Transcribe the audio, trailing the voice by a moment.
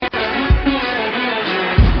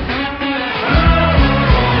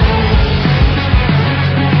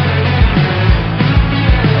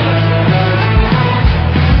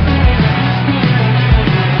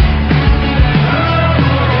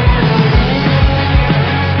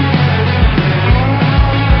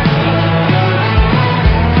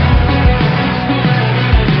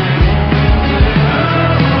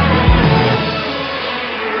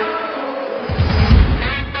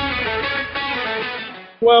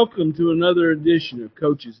welcome to another edition of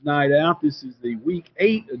Coach's Night Out. This is the Week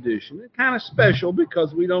 8 edition. It's kind of special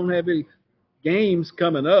because we don't have any games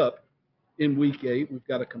coming up in Week 8. We've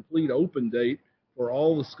got a complete open date for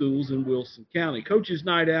all the schools in Wilson County. Coach's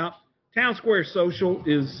Night Out, Town Square Social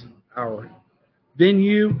is our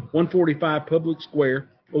venue, 145 Public Square,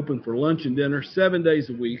 open for lunch and dinner 7 days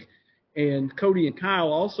a week. And Cody and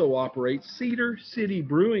Kyle also operate Cedar City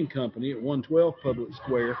Brewing Company at 112 Public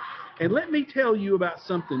Square. And let me tell you about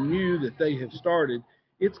something new that they have started.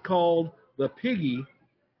 It's called the Piggy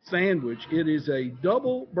Sandwich. It is a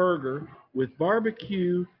double burger with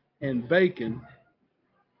barbecue and bacon.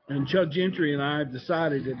 And Chuck Gentry and I have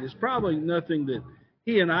decided that it's probably nothing that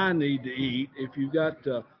he and I need to eat. If you've got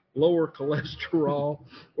lower cholesterol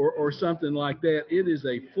or something like that, it is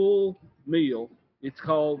a full meal. It's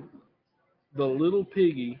called the Little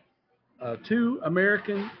Piggy. Two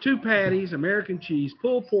patties, American cheese,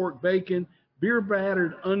 pulled pork, bacon,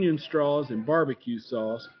 beer-battered onion straws, and barbecue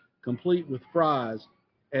sauce, complete with fries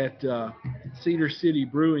at Cedar City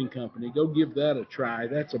Brewing Company. Go give that a try.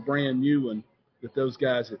 That's a brand new one that those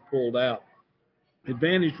guys have pulled out.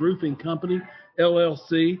 Advantage Roofing Company,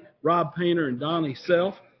 LLC, Rob Painter and Donnie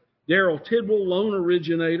Self. Daryl Tidwell, loan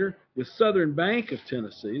originator with Southern Bank of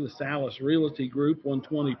Tennessee, the Salas Realty Group,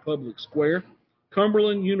 120 Public Square.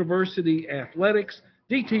 Cumberland University Athletics,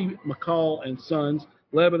 D.T. McCall and Sons,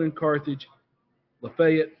 Lebanon, Carthage,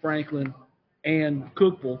 Lafayette, Franklin, and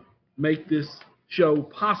Cookeville make this show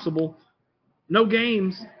possible. No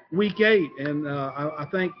games Week 8, and I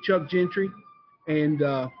thank Chuck Gentry and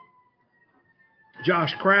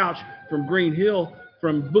Josh Crouch from Green Hill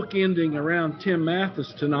from bookending around Tim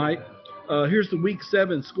Mathis tonight. Here's the Week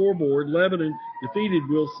 7 scoreboard. Lebanon defeated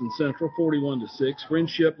Wilson Central 41-6.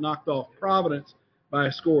 Friendship knocked off Providence by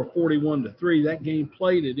a score of 41-3. That game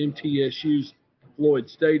played at MTSU's Floyd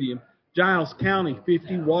Stadium. Giles County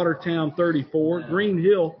 50, Watertown 34. Green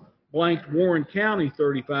Hill blanked Warren County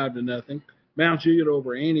 35-0. Mount Juliet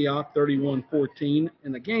over Antioch 31-14.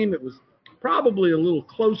 In a game that was probably a little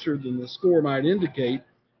closer than the score might indicate.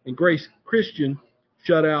 And Grace Christian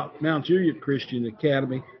shut out Mount Juliet Christian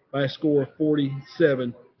Academy by a score of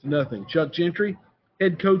 47-0. Chuck Gentry,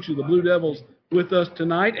 head coach of the Blue Devils, with us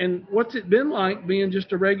tonight. And what's it been like being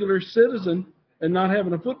just a regular citizen and not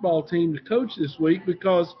having a football team to coach this week,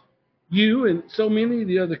 because you and so many of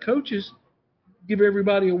the other coaches give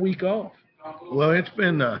everybody a week off? Well, it's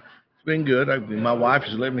been good. My wife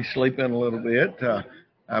has let me sleep in a little bit.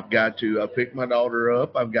 I've got to pick my daughter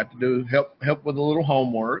up. I've got to do help with a little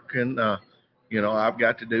homework, and I've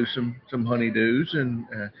got to do some honeydews, and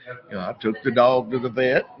I took the dog to the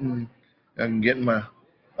vet, and I'm getting my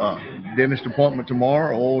dentist appointment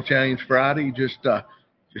tomorrow, oil change Friday, just a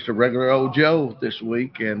regular old Joe this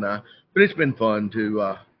week. And but it's been fun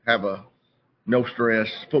to have a no stress,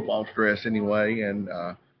 football stress anyway, and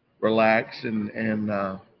relax and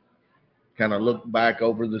kind of look back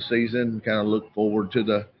over the season, kind of look forward to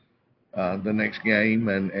the next game,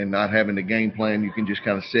 and not having a game plan. You can just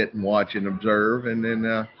kind of sit and watch and observe, and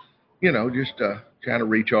then just kind of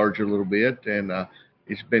recharge a little bit. And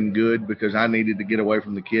it's been good because I needed to get away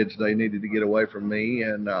from the kids. They needed to get away from me,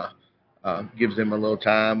 and gives them a little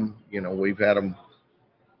time. We've had them.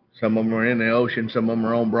 Some of them are in the ocean. Some of them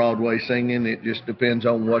are on Broadway singing. It just depends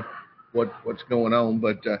on what's going on.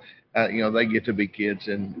 But they get to be kids,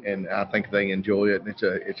 and I think they enjoy it. And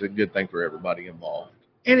it's a good thing for everybody involved.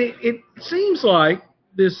 And it seems like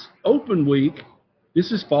this open week,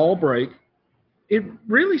 this is fall break, it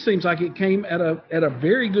really seems like it came at a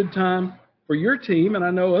very good time for your team. And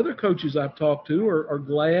I know other coaches I've talked to are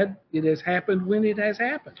glad it has happened when it has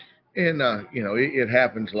happened. And, it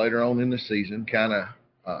happens later on in the season, kind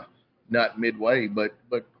of not midway, but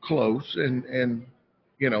close. And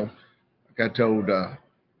like I told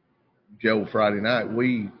Joe Friday night,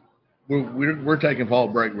 we're taking fall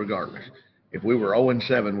break regardless. If we were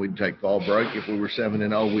 0-7, we'd take fall break. If we were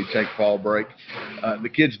 7-0, we'd take fall break. The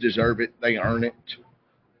kids deserve it. They earn it.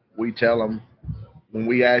 We tell them, when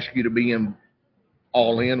we ask you to be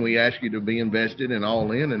all in, we ask you to be invested and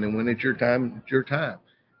all in. And then when it's your time, it's your time.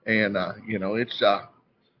 And, it's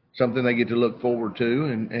something they get to look forward to.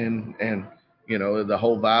 And the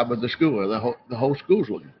whole vibe of the school, the whole school's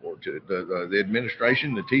looking forward to it. The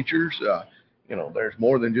administration, the teachers, there's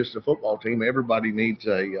more than just a football team. Everybody needs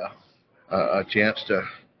a chance to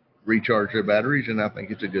recharge their batteries, and I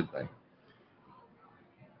think it's a good thing.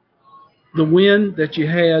 The win that you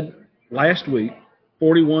had last week,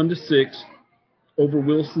 41-6 over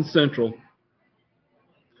Wilson Central,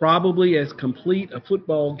 probably as complete a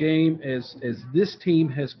football game as this team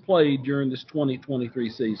has played during this 2023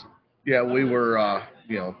 season. Yeah, we were,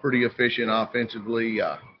 pretty efficient offensively.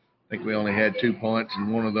 think we only had 2 punts,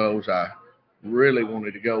 and one of those I really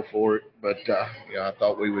wanted to go for it, but I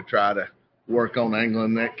thought we would try to work on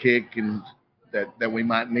angling that kick and that we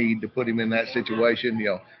might need to put him in that situation.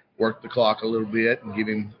 Work the clock a little bit and give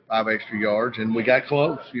him 5 extra yards, and we got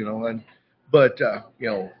close. But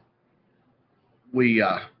we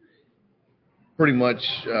pretty much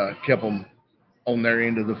kept them on their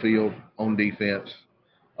end of the field on defense.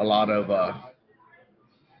 A lot of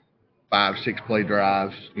 5-6 play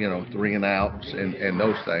drives, 3 and outs and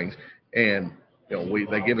those things. And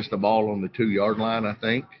they give us the ball on the 2-yard line, I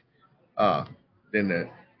think. Then the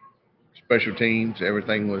special teams,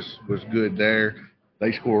 everything was good there.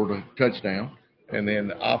 They scored a touchdown, and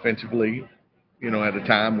then offensively, at a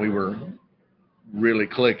time we were really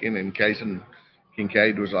clicking. And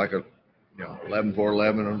Kincaid was like 11 for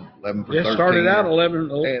 11 or 11 for 13. Yeah, started out 11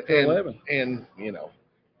 for 11. And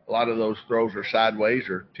a lot of those throws are sideways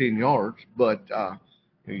or 10 yards, but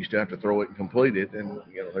you still have to throw it and complete it. And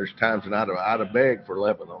there's times when I'd have begged for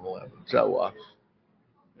 11 on 11. So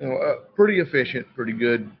pretty efficient, pretty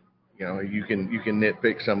good. You can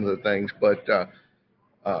nitpick some of the things, but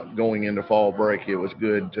going into fall break, it was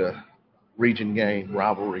good region game,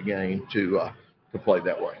 rivalry game to play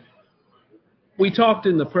that way. We talked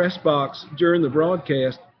in the press box during the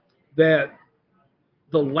broadcast that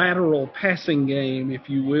the lateral passing game, if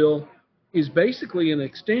you will, is basically an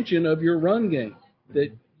extension of your run game,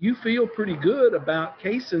 that you feel pretty good about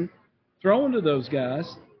Cason throwing to those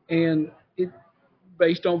guys, and it,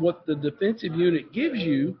 based on what the defensive unit gives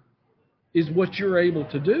you, is what you're able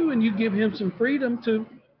to do, and you give him some freedom to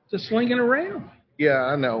sling it around. Yeah,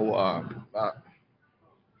 I know.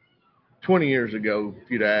 20 years ago,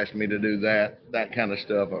 if you'd asked me to do that kind of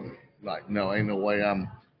stuff, I'm like, no, ain't no way I'm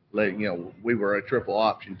letting, we were a triple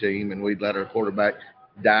option team, and we'd let our quarterback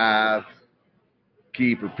dive,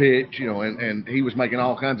 keep, or pitch, and he was making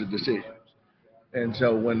all kinds of decisions. And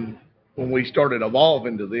so when we started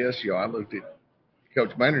evolving to this, I looked at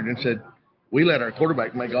Coach Maynard and said, we let our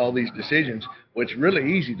quarterback make all these decisions, which is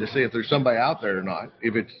really easy to see if there's somebody out there or not,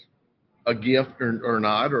 if it's a gift or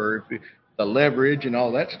not, or if the leverage and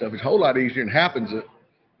all that stuff. It's a whole lot easier and happens. You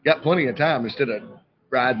got plenty of time instead of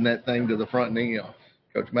riding that thing to the front knee.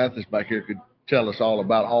 Coach Mathis back here could tell us all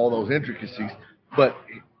about all those intricacies, but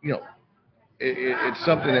it's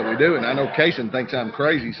something that we do. And I know Cason thinks I'm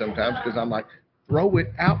crazy sometimes because I'm like, throw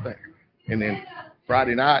it out there. And then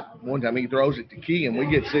Friday night, one time he throws it to Key and we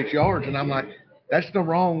get 6 yards, and I'm like, that's the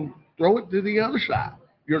wrong, throw it to the other side.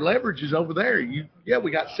 Your leverage is over there.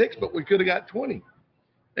 We got 6, but we could have got 20.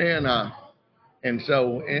 And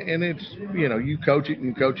so it's, you coach it and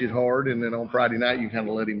you coach it hard, and then on Friday night you kind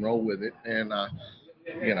of let him roll with it. And,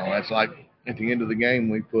 it's like at the end of the game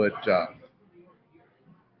we put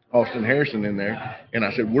Austin Harrison in there, and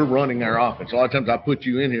I said, we're running our offense. A lot of times I put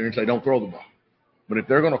you in here and say, don't throw the ball. But if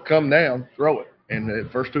they're going to come down, throw it. And the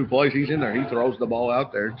first 2 plays he's in there, he throws the ball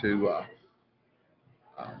out there to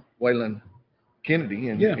Waylon Kennedy,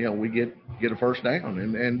 and we get a first down.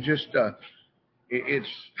 And just it's,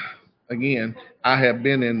 again, I have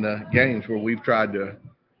been in the games where we've tried to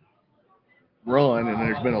run and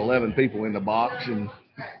there's been 11 people in the box, and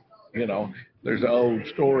there's an old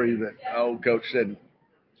story that old coach said,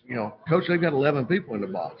 Coach, they've got 11 people in the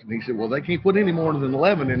box. And he said, well, they can't put any more than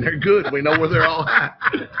 11 in there. Good. We know where they're all at.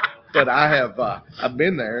 But I have I've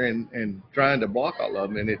been there and trying to block all of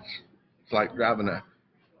them, and it's like driving a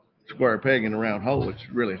square peg in a round hole. It's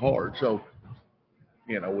really hard. So,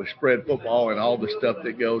 with spread football and all the stuff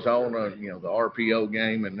that goes on, the RPO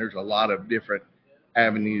game, and there's a lot of different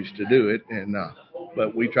avenues to do it. And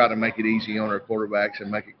but we try to make it easy on our quarterbacks and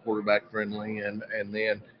make it quarterback friendly, and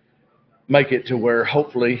then make it to where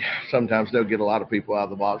hopefully sometimes they'll get a lot of people out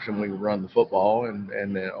of the box and we can run the football and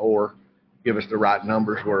or give us the right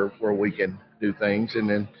numbers where we can do things, and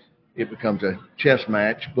then it becomes a chess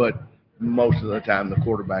match. But most of the time the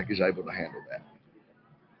quarterback is able to handle that.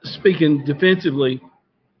 Speaking defensively,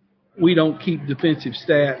 we don't keep defensive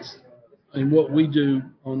stats in what we do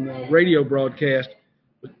on the radio broadcast,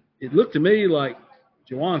 but it looked to me like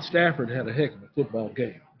Juwan Stafford had a heck of a football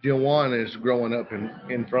game. Juwan is growing up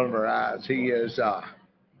in front of our eyes. He is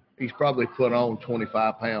he's probably put on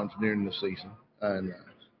 25 pounds during the season, and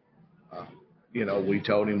we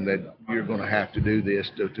told him that you're going to have to do this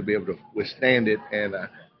to be able to withstand it. And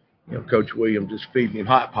Coach Williams is feeding him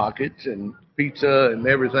Hot Pockets and pizza and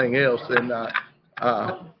everything else, and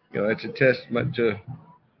it's a testament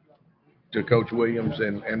to Coach Williams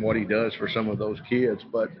and what he does for some of those kids.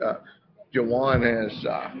 But Juwan has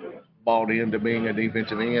bought into being a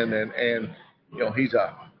defensive end, and he's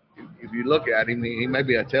if you look at him, he may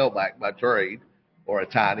be a tailback by trade or a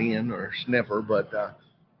tight end or a sniffer, but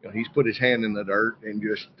he's put his hand in the dirt and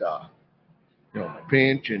just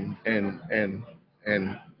pinch and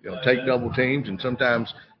take double teams, and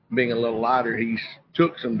sometimes being a little lighter, he's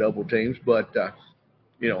took some double teams, but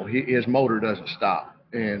his motor doesn't stop,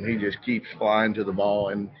 and he just keeps flying to the ball.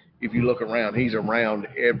 And if you look around, he's around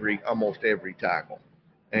almost every tackle.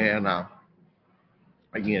 And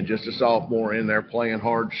again, just a sophomore in there playing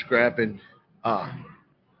hard, scrapping,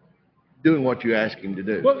 doing what you ask him to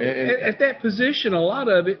do. Well, at that position, a lot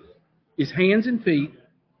of it is hands and feet,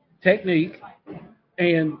 technique,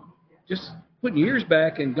 and just putting ears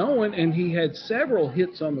back and going. And he had several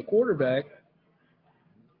hits on the quarterback,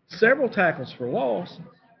 several tackles for loss,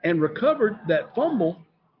 and recovered that fumble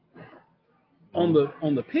on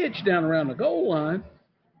the pitch down around the goal line.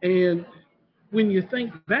 And when you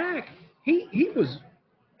think back, he was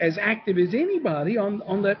as active as anybody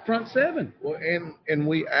on that front seven. Well, and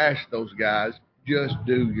we ask those guys, just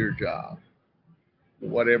do your job,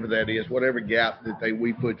 whatever that is, whatever gap that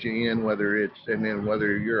we put you in, whether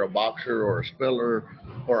you're a boxer or a spiller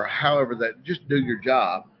or however that, just do your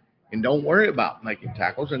job. And don't worry about making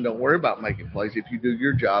tackles, and don't worry about making plays. If you do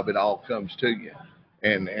your job, it all comes to you.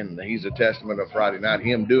 And he's a testament of Friday night,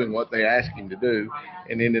 him doing what they asked him to do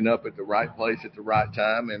and ending up at the right place at the right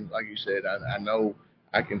time. And like you said, I know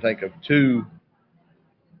I can think of two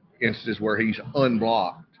instances where he's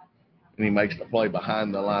unblocked and he makes the play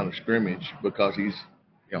behind the line of scrimmage because he's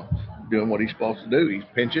doing what he's supposed to do. He's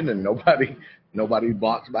pinching and nobody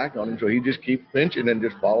blocks back on him, so he just keeps pinching and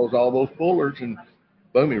just follows all those pullers, and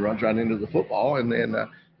boom, he runs right into the football, and then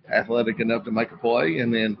athletic enough to make a play.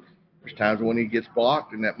 And then there's times when he gets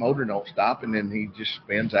blocked and that motor don't stop, and then he just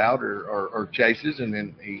spins out or chases, and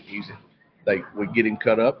then we get him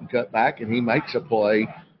cut up and cut back, and he makes a play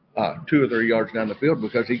 2 or 3 yards down the field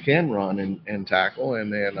because he can run and tackle.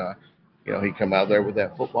 And then he come out there with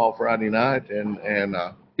that football Friday night, and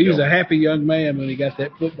he was a happy young man when he got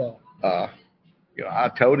that football. I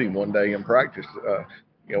told him one day in practice,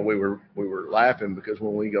 we were laughing because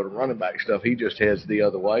when we go to running back stuff, he just heads the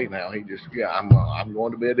other way now. He just, I'm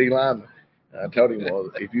going to be a D lineman. I told him, well,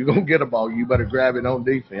 if you're going to get a ball, you better grab it on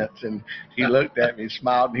defense. And he looked at me and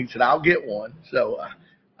smiled, and he said, I'll get one. So,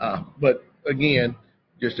 but again,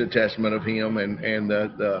 just a testament of him and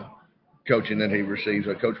the coaching that he receives.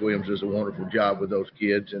 Coach Williams does a wonderful job with those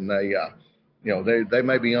kids, and they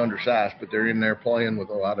may be undersized, but they're in there playing with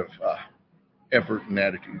a lot of effort and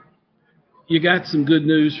attitude. You got some good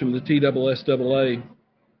news from the TSSAA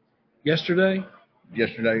yesterday?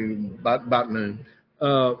 Yesterday, about noon.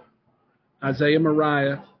 Isaiah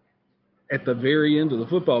Mariah, at the very end of the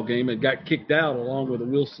football game, had got kicked out along with a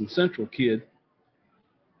Wilson Central kid.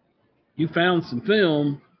 You found some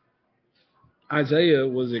film. Isaiah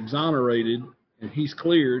was exonerated, and he's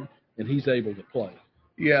cleared, and he's able to play.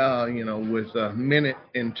 Yeah, with a minute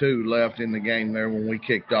and 2 left in the game there when we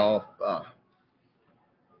kicked off,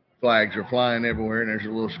 flags are flying everywhere, and there's a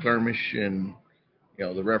little skirmish, and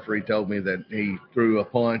the referee told me that he threw a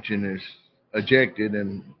punch and is ejected.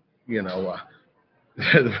 And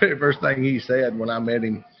the very first thing he said when I met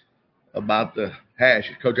him about the hash,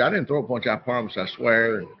 Coach, I didn't throw a punch, I promise, I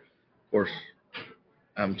swear. And of course,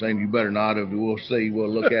 I'm saying you better not have. We'll see.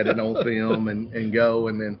 We'll look at it on film and go.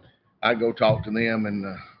 And then I go talk to them, and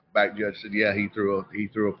the back judge said, yeah, he threw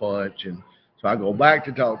a punch. And so I go back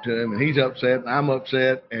to talk to him, and he's upset, and I'm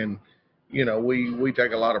upset. And, we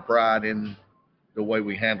take a lot of pride in the way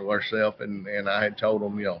we handle ourselves. And I had told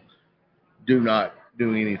him, do not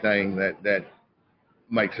do anything that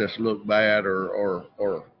makes us look bad or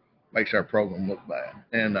makes our program look bad.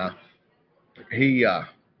 And he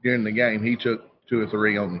during the game, he took 2 or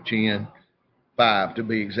 3 on the chin, 5 to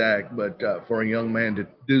be exact. But for a young man to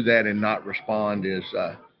do that and not respond is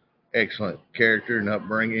excellent character and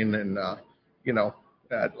upbringing. And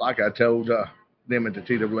like I told them at the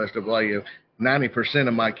TSSAA, 90%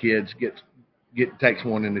 of my kids takes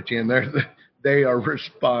one in the chin. They are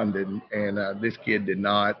responding, and this kid did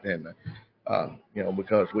not. And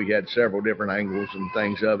because we had several different angles and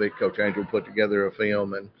things of it, Coach Angel put together a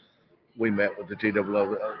film, and we met with the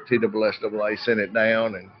TSSAA, sent it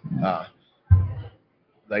down, and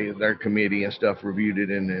their committee and stuff reviewed it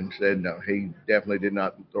and said no, he definitely did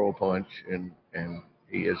not throw a punch, and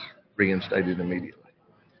he is reinstated immediately.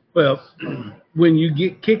 Well, when you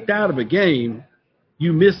get kicked out of a game,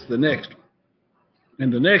 you miss the next one,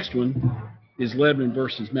 and the next one is Lebanon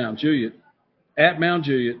versus Mount Juliet at Mount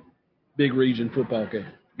Juliet, big region football game.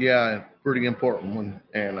 Yeah, pretty important one,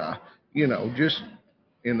 and just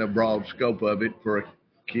in the broad scope of it, for a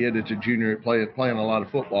kid that's a junior playing a lot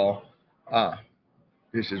of football,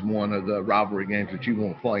 this is one of the rivalry games that you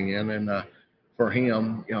want to play in. And for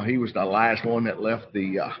him, he was the last one that left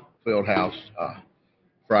the field house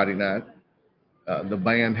Friday night. The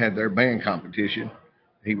band had their band competition.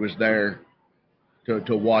 He was there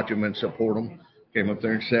to watch them and support them. Came up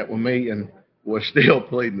there and sat with me and was still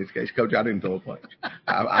pleading his case. Coach, I didn't throw a punch.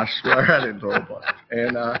 I swear I didn't throw a punch.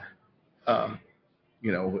 And,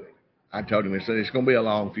 I told him, I said, it's going to be a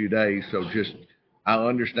long few days, so just I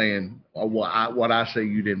understand what I see.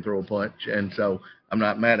 You didn't throw a punch, and so I'm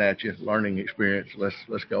not mad at you. Learning experience.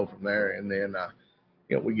 Let's go from there. And then,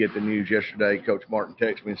 we get the news yesterday. Coach Martin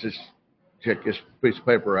texted me and says, check this piece of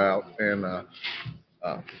paper out, and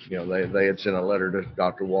they had sent a letter to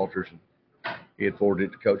Dr. Walters, and he had forwarded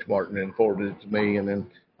it to Coach Martin and forwarded it to me, and then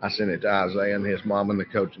I sent it to Isaiah and his mom and the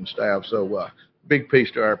coaching staff. So big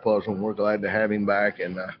piece to our puzzle, and we're glad to have him back,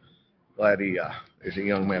 and glad he is a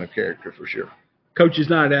young man of character for sure. Coach's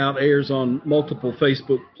Night Out airs on multiple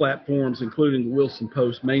Facebook platforms, including the Wilson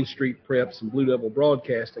Post, Main Street Preps, and Blue Devil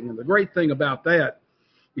Broadcasting. And the great thing about that,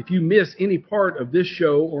 if you miss any part of this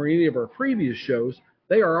show or any of our previous shows,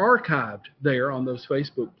 they are archived there on those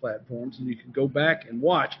Facebook platforms, and you can go back and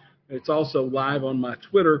watch. It's also live on my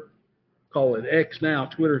Twitter, call it X now,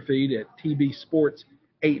 Twitter feed at TB Sports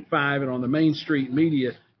 85, and on the Main Street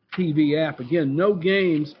Media TV app. Again, no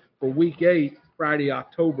games for Week 8, Friday,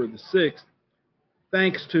 October the 6th.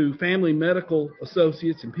 Thanks to Family Medical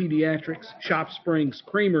Associates and Pediatrics, Shop Springs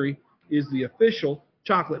Creamery is the official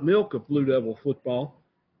chocolate milk of Blue Devil football.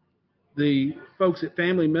 The folks at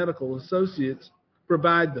Family Medical Associates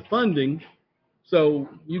provide the funding so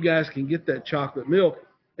you guys can get that chocolate milk.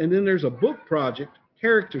 And then there's a book project,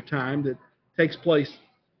 Character Time, that takes place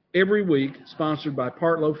every week, sponsored by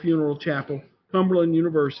Partlow Funeral Chapel, Cumberland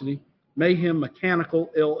University, Mayhem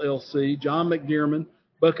Mechanical LLC, John McDearman,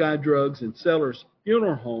 Buckeye Drugs, and Sellers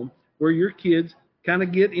Funeral Home, where your kids kind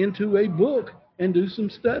of get into a book and do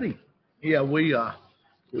some study. Yeah, we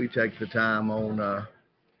take the time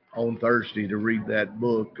on Thursday to read that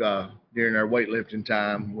book. During our weightlifting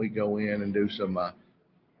time, we go in and do some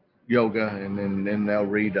yoga, and then they'll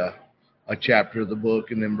read a chapter of the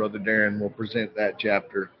book, and then Brother Darren will present that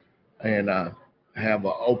chapter and have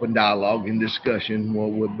an open dialogue and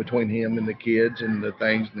discussion between him and the kids and the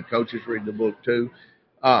things, and the coaches read the book too.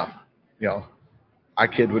 I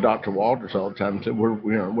kid with Dr. Walters all the time and said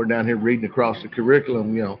we're down here reading across the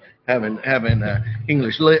curriculum, having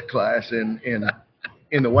English lit class in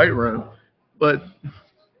the weight room, but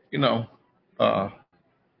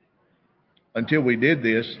until we did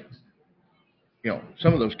this,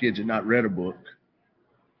 some of those kids had not read a book,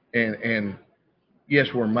 and yes,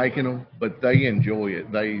 we're making them, but they enjoy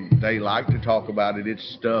it. They like to talk about it.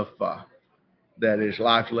 It's stuff that is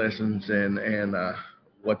life lessons, and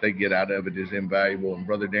what they get out of it is invaluable. And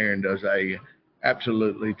Brother Darren does a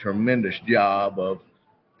absolutely tremendous job of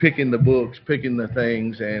picking the books, picking the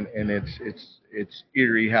things, and it's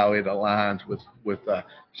eerie how it aligns with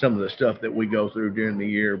some of the stuff that we go through during the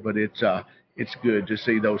year. But it's good to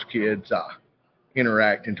see those kids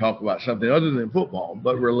interact and talk about something other than football,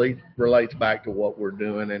 but relates back to what we're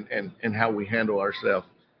doing and how we handle ourselves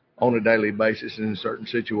on a daily basis in certain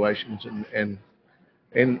situations and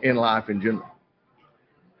in life in general.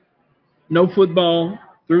 No football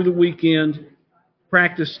through the weekend.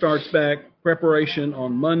 Practice starts back. Preparation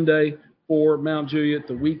on Monday for Mount Juliet,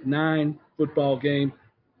 the Week 9 football game.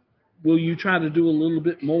 Will you try to do a little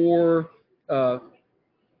bit more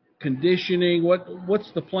conditioning?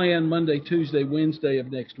 What's the plan Monday, Tuesday, Wednesday of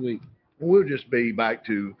next week? We'll just be back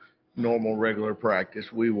to normal, regular practice.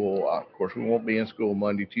 We will, of course, we won't be in school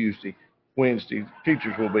Monday, Tuesday, Wednesday.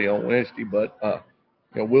 Teachers will be on Wednesday, but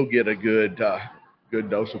we'll get a good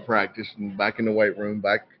dose of practice and back in the weight room,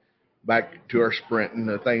 back to our sprint and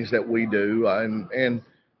the things that we do, and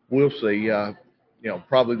we'll see.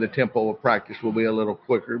 Probably the tempo of practice will be a little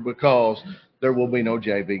quicker because there will be no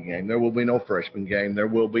JV game, there will be no freshman game, there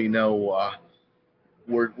will be no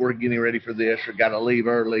we're getting ready for this or got to leave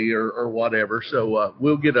early or whatever. So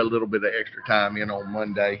we'll get a little bit of extra time in on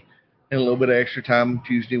Monday and a little bit of extra time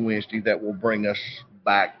Tuesday, Wednesday that will bring us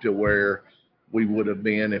back to where we would have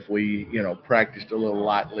been if we, practiced a little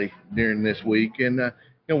lightly during this week. And,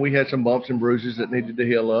 we had some bumps and bruises that needed to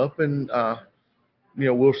heal up, and,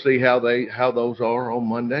 we'll see how those are on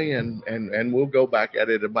Monday, and we'll go back at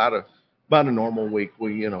it about a normal week.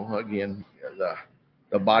 We, again,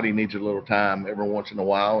 the body needs a little time every once in a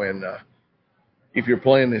while, and if you're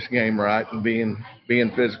playing this game right and being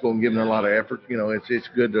physical and giving a lot of effort, it's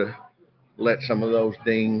good to let some of those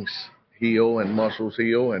dings heal and muscles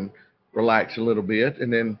heal and relax a little bit,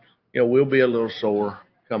 and then we'll be a little sore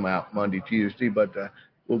come out Monday, Tuesday, but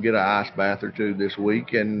we'll get an ice bath or two this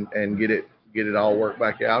week and get it all worked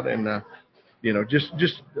back out, and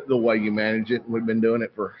just the way you manage it. We've been doing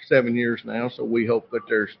it for 7 years now, so we hope that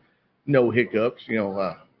there's no hiccups.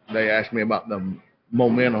 They asked me about the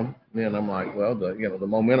momentum, and I'm like, well, the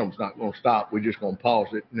momentum's not going to stop. We're just going to pause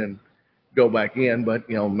it and then go back in. But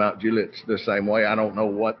Mount Juliet's the same way. I don't know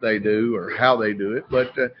what they do or how they do it,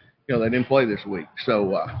 but they didn't play this week,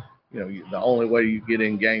 so the only way you get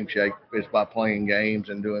in game shape is by playing games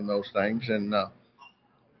and doing those things, and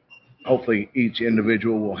hopefully each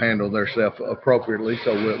individual will handle themselves appropriately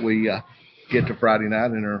so that we get to Friday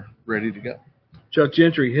night and are ready to go. Chuck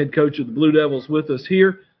Gentry, head coach of the Blue Devils, with us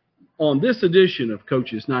here on this edition of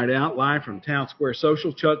Coach's Night Out, live from Town Square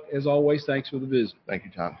Social. Chuck, as always, thanks for the visit. Thank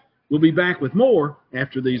you, Tom. We'll be back with more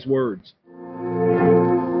after these words.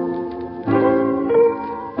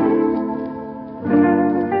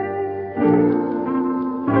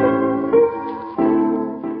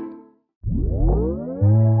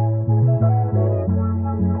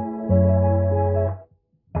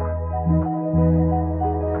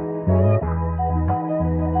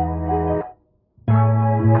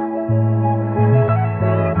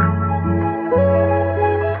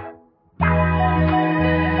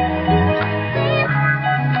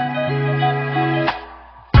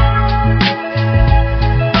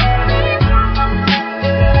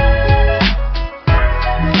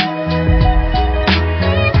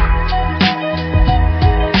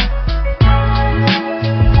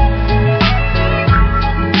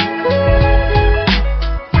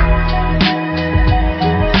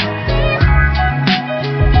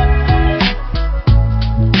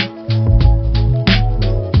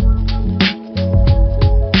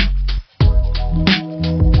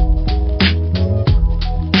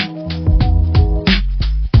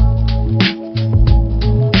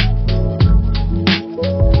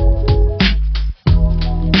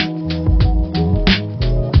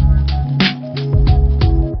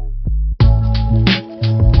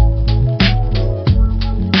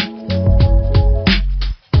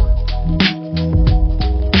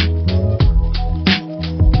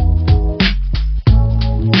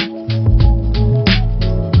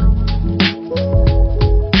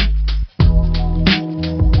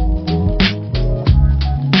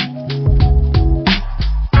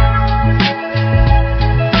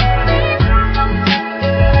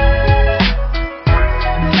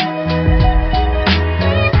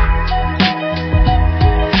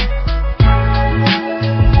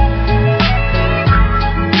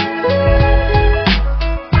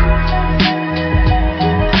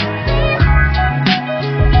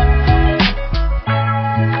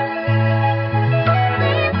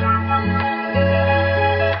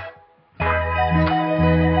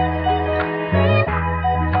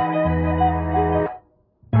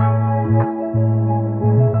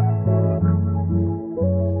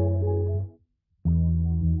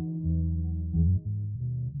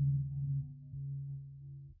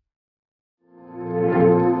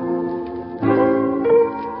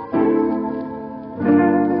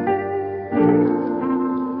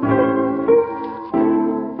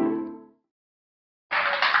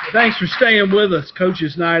 Thanks for staying with us.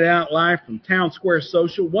 Coach's Night Out, live from Town Square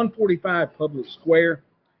Social, 145 Public Square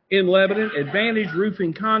in Lebanon. Advantage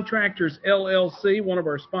Roofing Contractors, LLC, one of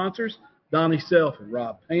our sponsors, Donnie Self and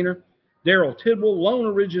Rob Painter. Daryl Tidwell, loan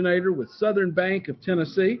originator with Southern Bank of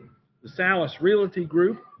Tennessee. The Salas Realty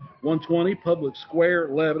Group, 120 Public Square,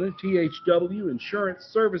 Lebanon. THW Insurance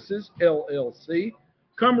Services, LLC.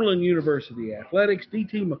 Cumberland University Athletics,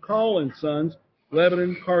 D.T. McCall and Sons,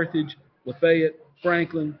 Lebanon, Carthage, Lafayette,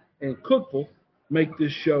 Franklin, and Cookeville make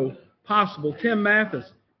this show possible. Tim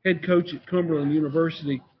Mathis, head coach at Cumberland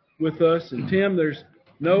University, with us. And Tim, there's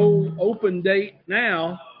no open date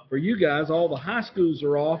now for you guys. All the high schools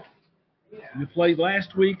are off. You played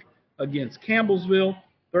last week against Campbellsville,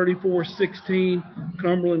 34-16.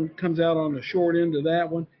 Cumberland comes out on the short end of that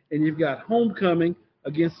one. And you've got homecoming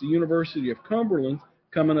against the University of Cumberland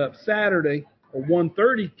coming up Saturday, a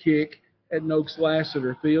 1:30 kick at Noakes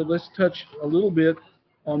Lassiter Field. Let's touch a little bit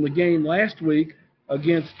on the game last week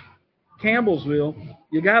against Campbellsville.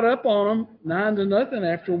 You got up on them 9-0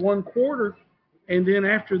 after one quarter, and then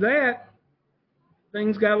after that,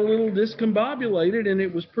 things got a little discombobulated, and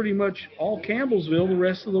it was pretty much all Campbellsville the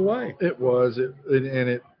rest of the way. It was, and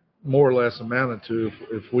it more or less amounted to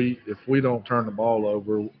if we don't turn the ball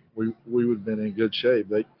over, we would have been in good shape.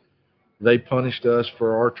 They punished us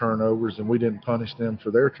for our turnovers, and we didn't punish them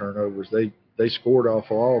for their turnovers. They scored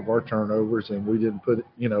off all of our turnovers, and we didn't put it,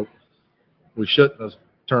 we shouldn't have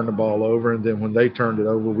turned the ball over. And then when they turned it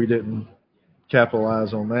over, we didn't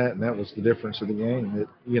capitalize on that, and that was the difference of the game.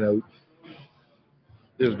 It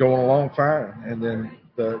was going along fine, and then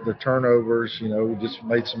the turnovers, we just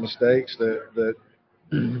made some mistakes that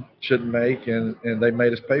shouldn't make, and they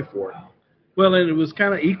made us pay for it. Well, and it was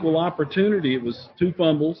kind of equal opportunity. It was 2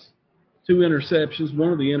 fumbles, 2 interceptions.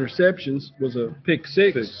 One of the interceptions was a pick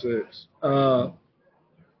six.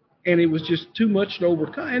 And it was just too much to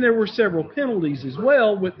overcome. And there were several penalties as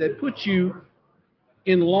well that put you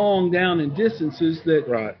in long down and distances that.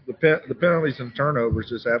 Right. The penalties and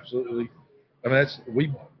turnovers is absolutely. I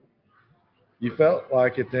mean, you felt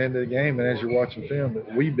like at the end of the game, and as you're watching film,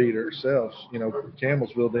 that we beat ourselves.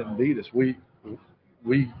 Campbellsville didn't beat us. We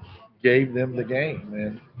gave them the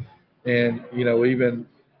game, and even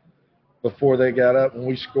before they got up and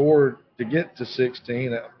we scored to get to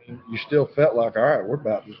 16, I mean, you still felt like, all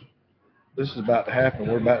right, this is about to happen.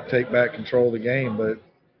 We're about to take back control of the game, but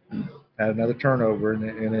had another turnover,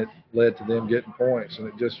 and it led to them getting points,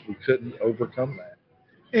 and we couldn't overcome that.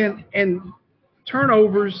 And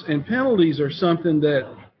turnovers and penalties are something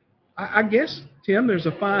that I guess, Tim, there's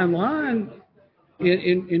a fine line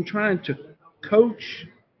in trying to coach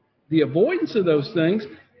the avoidance of those things,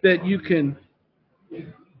 that you can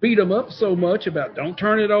beat them up so much about don't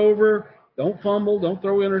turn it over, don't fumble, don't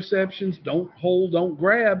throw interceptions, don't hold, don't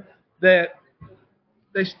grab, that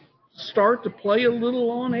they start to play a little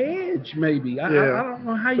on edge maybe. I don't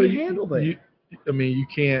know how you handle that. You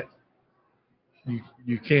can't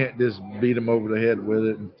you can't just beat them over the head with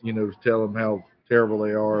it and tell them how terrible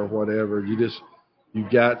they are or whatever. You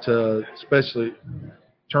got to, especially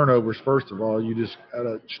turnovers, first of all, you just got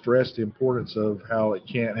to stress the importance of how it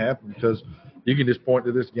can't happen, because you can just point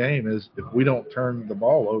to this game as if we don't turn the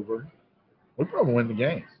ball over, we'll probably win the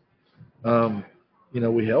game.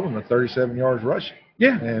 We held them at 37 yards rushing.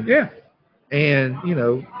 Yeah, And,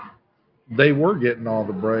 they were getting all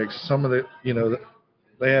the breaks. Some of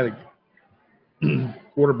they had a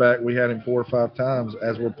quarterback, we had him 4 or 5 times.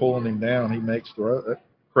 As we're pulling him down, he makes throw.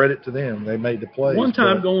 Credit to them. They made the plays. One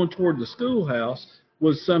time going toward the schoolhouse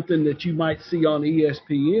was something that you might see on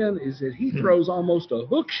ESPN, is that he throws almost a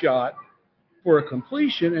hook shot for a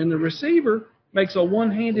completion, and the receiver makes a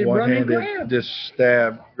one-handed run and grab. Just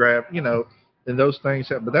stab, grab, and those things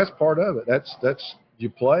happen. But that's part of it. That's you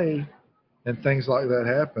play, and things like that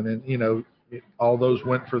happen. And, all those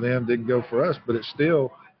went for them, didn't go for us. But it's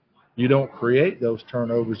still, you don't create those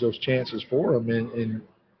turnovers, those chances for them, and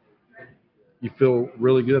you feel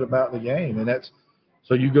really good about the game. And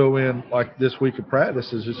so you go in like this week of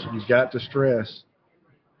practice is just, you've got to stress,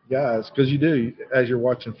 guys, because you do as you're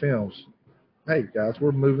watching films. Hey, guys,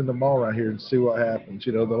 we're moving the ball right here and see what happens.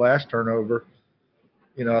 The last turnover,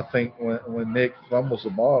 I think when Nick fumbles the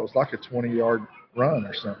ball, it was like a 20-yard run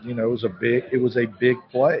or something. It was a big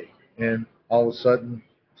play, and all of a sudden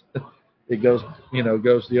it goes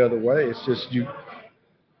the other way. It's just you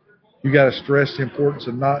got to stress the importance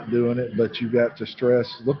of not doing it, but you got to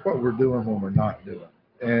stress, look what we're doing when we're not doing it.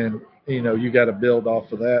 And you got to build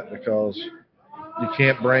off of that, because you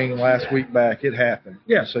can't bring last week back. It happened.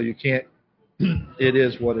 Yeah. So you can't. It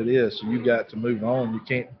is what it is. So you got to move on.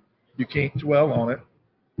 You can't dwell on it,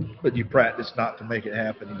 but you practice not to make it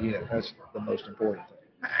happen again. That's the most important thing.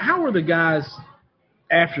 How are the guys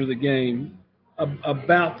after the game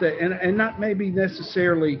about that? And not maybe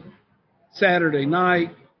necessarily Saturday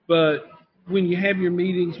night, but when you have your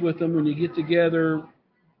meetings with them, when you get together.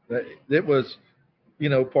 It was,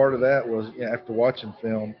 part of that was after watching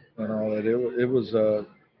film and all that. It was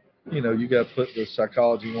you got to put the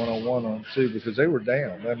psychology 101 on too, because they were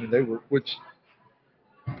down. I mean, which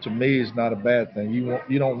to me is not a bad thing.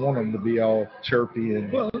 You don't want them to be all chirpy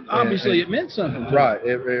and. Well, obviously it meant something. Right.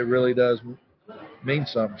 It really does mean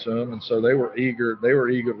something to them, and so they were eager. They were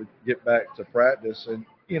eager to get back to practice, and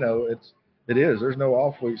it is. There's no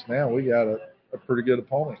off weeks now. We got a pretty good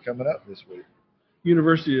opponent coming up this week.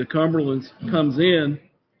 University of Cumberland comes in.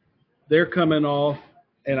 They're coming off.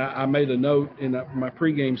 And I made a note in my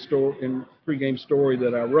pregame story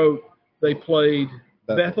that I wrote. They played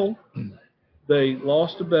Bethel. They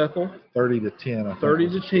lost to Bethel 30-10.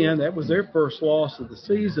 30-10. That was their first loss of the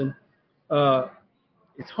season.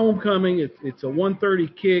 It's homecoming. It's a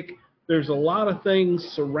 1:30 kick. There's a lot of things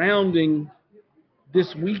surrounding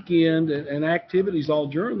this weekend and activities all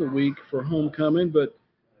during the week for homecoming. But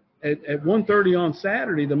at 1:30 on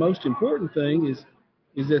Saturday, the most important thing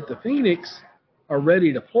is that the Phoenix are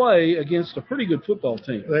ready to play against a pretty good football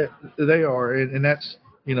team. They are, and that's,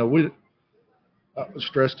 we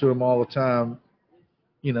stress to them all the time,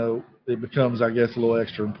 it becomes, I guess, a little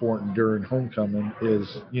extra important during homecoming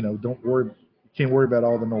is, don't worry, you can't worry about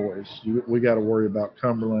all the noise. We got to worry about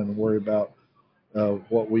Cumberland and worry about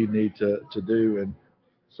what we need to do. And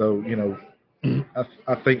so,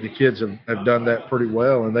 I think the kids have done that pretty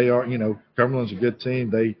well, and they are, Cumberland's a good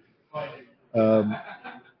team.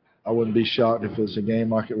 I wouldn't be shocked if it was a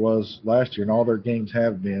game like it was last year, and all their games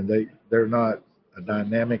have been. They're not a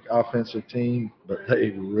dynamic offensive team, but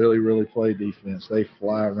they really, really play defense. They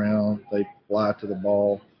fly around, they fly to the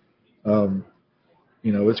ball.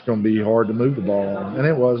 It's going to be hard to move the ball on, and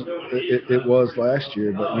it was last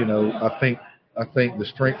year. But I think the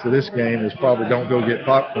strength of this game is probably don't go get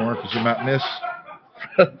popcorn because you might miss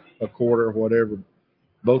a quarter or whatever.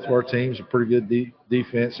 Both of our teams are pretty good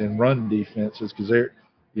defense and run defenses because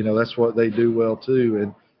that's what they do well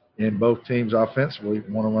too. And both teams offensively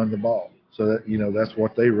want to run the ball, so that that's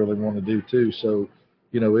what they really want to do too. So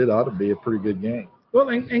it ought to be a pretty good game. Well,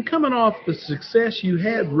 and coming off the success you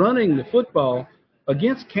had running the football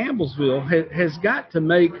against Campbellsville has got to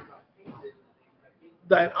make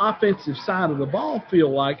that offensive side of the ball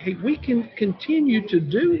feel like, hey, we can continue to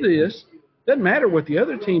do this. Doesn't matter what the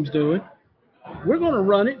other team's doing. We're going to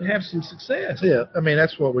run it and have some success. Yeah,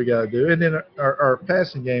 that's what we got to do. And then our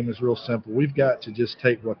passing game is real simple. We've got to just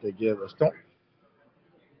take what they give us.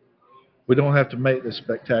 We don't have to make the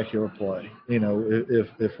spectacular play.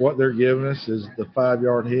 If what they're giving us is the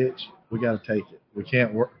 5-yard hitch, we got to take it. We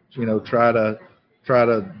can't work, try to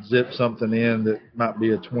zip something in that might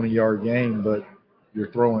be a 20-yard game, but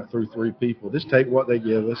you're throwing it through 3 people. Just take what they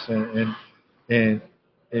give us and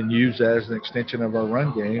use that as an extension of our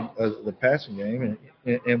run game, the passing game,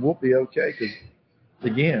 and we'll be okay. Because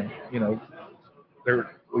again,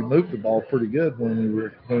 we moved the ball pretty good when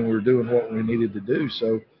we were doing what we needed to do.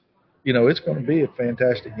 So, it's going to be a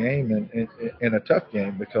fantastic game and a tough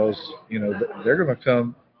game because they're going to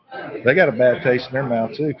come. They got a bad taste in their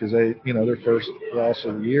mouth too because they their first loss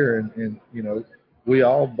of the year and we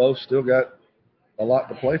all both still got a lot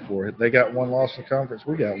to play for. They got 1 loss in the conference.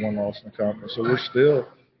 We got 1 loss in the conference. So we're still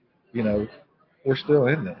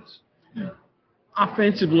in this. Yeah.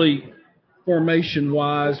 Offensively,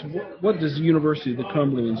 formation-wise, what does the University of the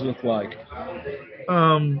Cumberlands look like?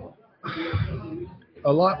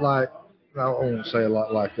 A lot like, I won't say a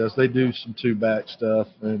lot like us. They do some 2-back stuff,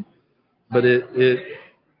 but it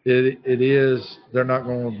is. They're not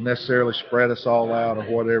going to necessarily spread us all out or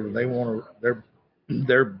whatever. They want to.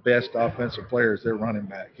 Their best offensive player is their running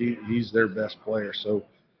back. He's their best player. So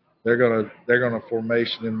they're gonna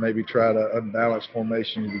formation and maybe try to unbalance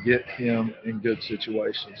formation to get him in good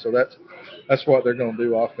situations. So that's what they're going to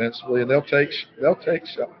do offensively, and they'll take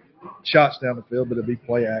shots down the field, but it'll be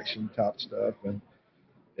play action type stuff, and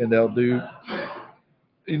they'll do.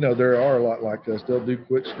 There are a lot like us. They'll do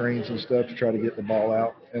quick screens and stuff to try to get the ball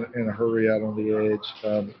out in a hurry out on the edge,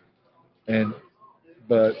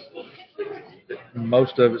 but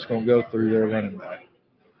most of it's going to go through their running back.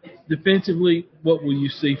 Defensively, what will you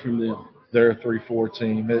see from them? They're a 3-4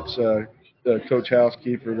 team. It's Coach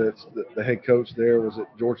Housekeeper, that's the head coach there, was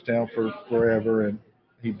at Georgetown for forever, and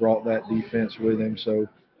he brought that defense with him. So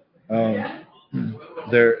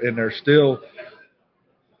they're still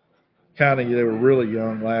they were really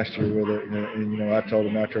young last year with it. And I told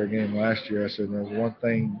them after our game last year, I said, there's one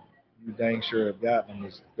thing you dang sure have gotten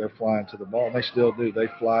is they're flying to the ball. And they still do. They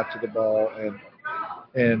fly to the ball,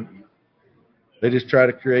 and they just try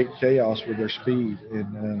to create chaos with their speed.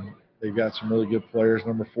 And they've got some really good players.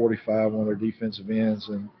 Number 45, one of their defensive ends,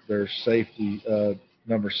 and their safety,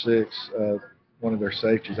 number 6, one of their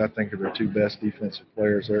safeties, I think are their 2 best defensive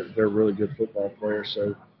players. They're really good football players.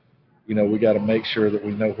 So, we got to make sure that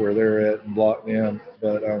we know where they're at and block them.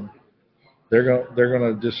 But they're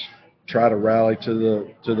going to just try to rally to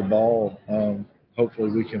the ball.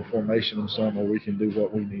 Hopefully we can formation them some, or we can do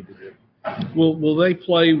what we need to do. Will they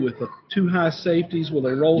play with 2 high safeties? Will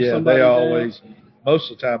they roll somebody they down? Always.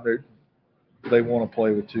 Most of the time they want to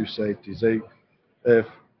play with 2 safeties. If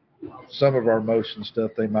some of our motion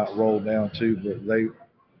stuff they might roll down too, but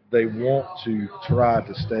they want to try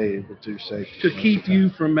to stay with 2 safeties to keep you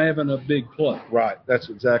from having a big play. Right. That's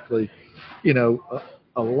exactly.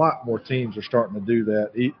 A lot more teams are starting to do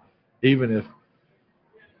that. Even if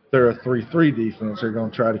they're a 3-3 defense, they're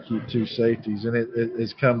going to try to keep 2 safeties, and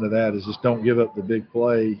it's come to that. Is just don't give up the big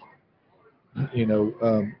play.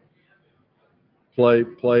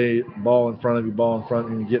 Play ball in front of you,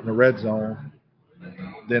 and get in the red zone.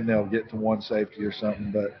 Then they'll get to 1 safety or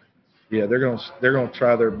something. But yeah, they're going to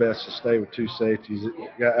try their best to stay with 2 safeties. You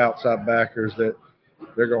got outside backers that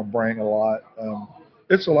they're going to bring a lot.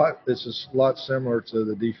 It's a lot similar to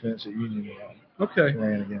the defense at Union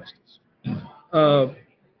ran against us.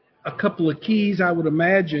 A couple of keys, I would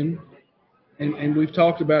imagine, and we've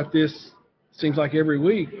talked about this, seems like every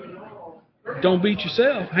week. Don't beat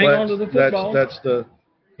yourself. Hang on to the football. That's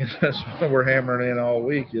what we're hammering in all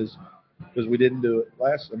week is because we didn't do it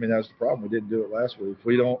last. I mean, that was the problem. We didn't do it last week. If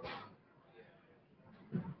we don't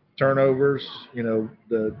turnovers,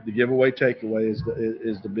 the giveaway takeaway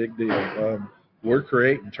is the big deal. We're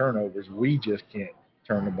creating turnovers. We just can't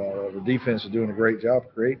turn the ball over. Defense is doing a great job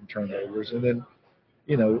creating turnovers, and then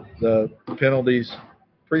the penalties,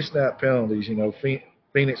 pre-snap penalties.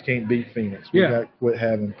 Phoenix can't beat Phoenix. We got to quit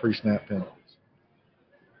having pre-snap penalties.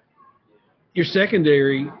 Your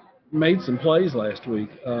secondary made some plays last week.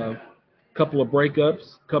 Couple of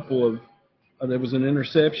breakups, there was an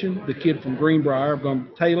interception. The kid from Greenbrier,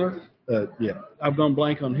 Taylor. I've gone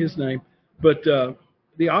blank on his name. But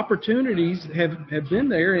the opportunities have been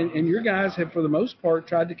there, and your guys have, for the most part,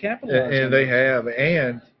 tried to capitalize. And they have.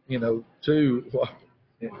 And, too,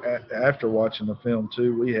 after watching the film,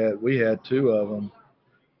 too, we had two of them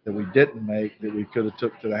that we didn't make that we could have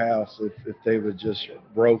took to the house if they would just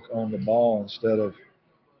broke on the ball instead of,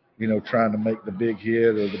 trying to make the big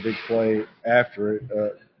hit or the big play after it.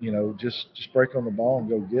 Just break on the ball and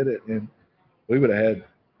go get it. And we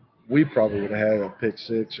probably would have had a pick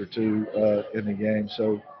six or two in the game.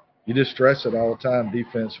 So you just stress it all the time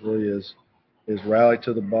defensively is rally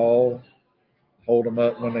to the ball, hold them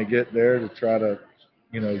up when they get there to try to,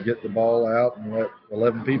 get the ball out and let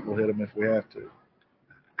 11 people hit them if we have to.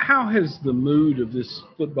 How has the mood of this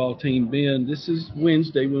football team been? This is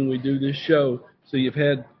Wednesday when we do this show, so you've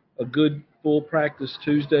had a good full practice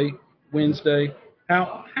Tuesday, Wednesday.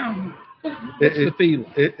 What's the feeling?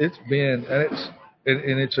 It's been,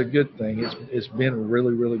 and it's a good thing. It's been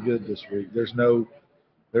really, really good this week. There's no,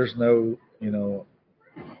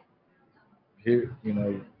 here,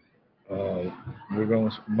 we're going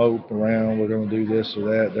to mope around. We're going to do this or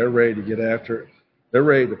that. They're ready to get after it. They're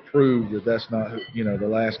ready to prove that that's not, the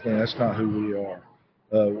last game. That's not who we are.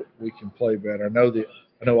 We can play better.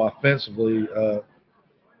 I know offensively,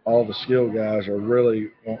 all the skill guys are really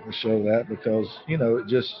wanting to show that because,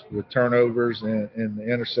 just with turnovers and the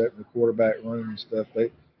intercepting the quarterback room and stuff,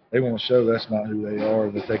 they want to show that's not who they are,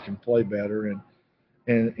 that they can play better.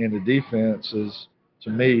 And the defense is, to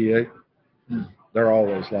me, they're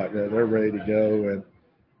always like that. They're ready to go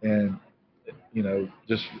and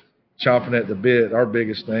just chomping at the bit. Our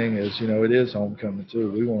biggest thing is, it is homecoming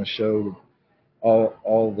too. We want to show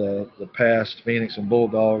all the past Phoenix and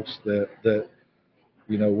Bulldogs that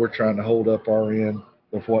we're trying to hold up our end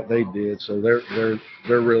of what they did. So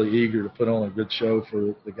they're really eager to put on a good show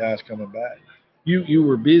for the guys coming back. You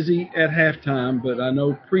were busy at halftime, but I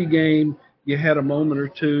know pregame you had a moment or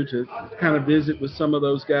two to kind of visit with some of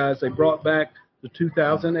those guys. They brought back the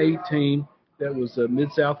 2018 that was a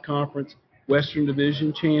Mid-South Conference Western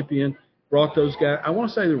Division champion. Brought those guys. I want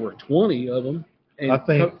to say there were 20 of them. And I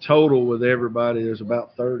think total with everybody there's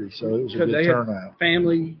about 30, so it was a good turnout.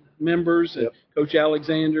 Family members, and Coach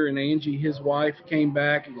Alexander and Angie, his wife, came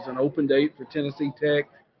back. It was an open date for Tennessee Tech,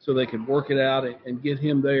 so they could work it out and get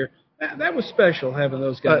him there. That was special having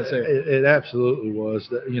those guys there. It absolutely was.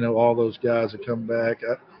 All those guys that come back.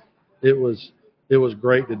 It was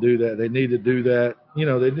great to do that. They need to do that.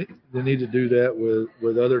 They need to do that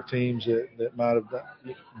with other teams that might have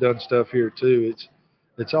done stuff here too.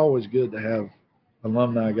 It's always good to have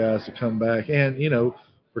alumni guys to come back, and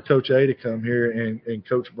for Coach A to come here and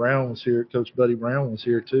Coach Brown was here. Coach Buddy Brown was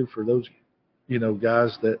here too. For those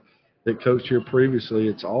guys that coached here previously,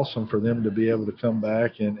 it's awesome for them to be able to come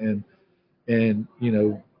back and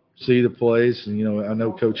see the place. And I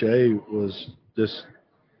know Coach A was just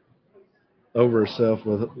over herself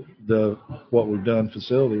with what we've done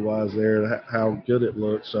facility wise there, how good it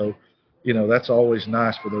looks. So that's always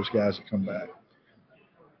nice for those guys to come back.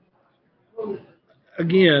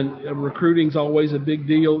 Again, recruiting's always a big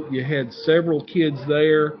deal. You had several kids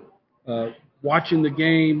there watching the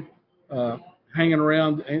game, hanging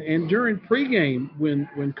around, and during pregame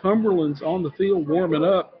when Cumberland's on the field warming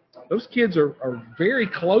up, those kids are very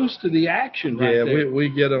close to the action right there. Yeah, we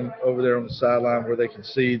get them over there on the sideline where they can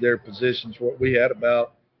see their positions. We had there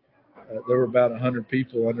were about 100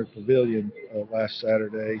 people under pavilion last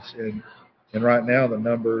Saturday, and right now the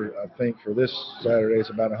number, I think, for this Saturday is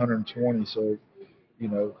about 120. So,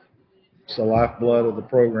 it's the lifeblood of the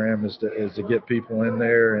program is to get people in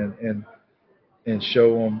there and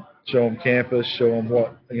show them campus, show them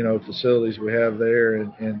what facilities we have there,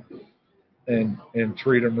 and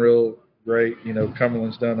treat them real great.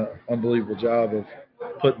 Cumberland's done an unbelievable job of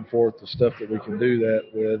putting forth the stuff that we can do that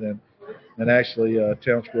with, and actually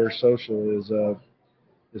Town Square Social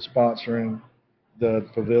is sponsoring the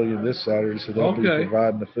pavilion this Saturday, so they'll be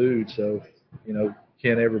providing the food. So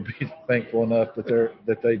can't ever be thankful enough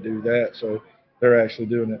that they do that. So they're actually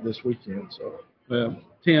doing it this weekend. So well,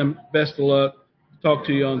 Tim, best of luck. Talk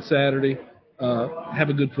to you on Saturday. Have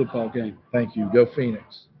a good football game. Thank you. Go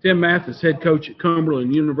Phoenix. Tim Mathis, head coach at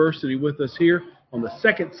Cumberland University, with us here on the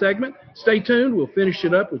second segment. Stay tuned. We'll finish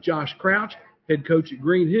it up with Josh Crouch, head coach at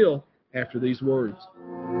Green Hill, after these words.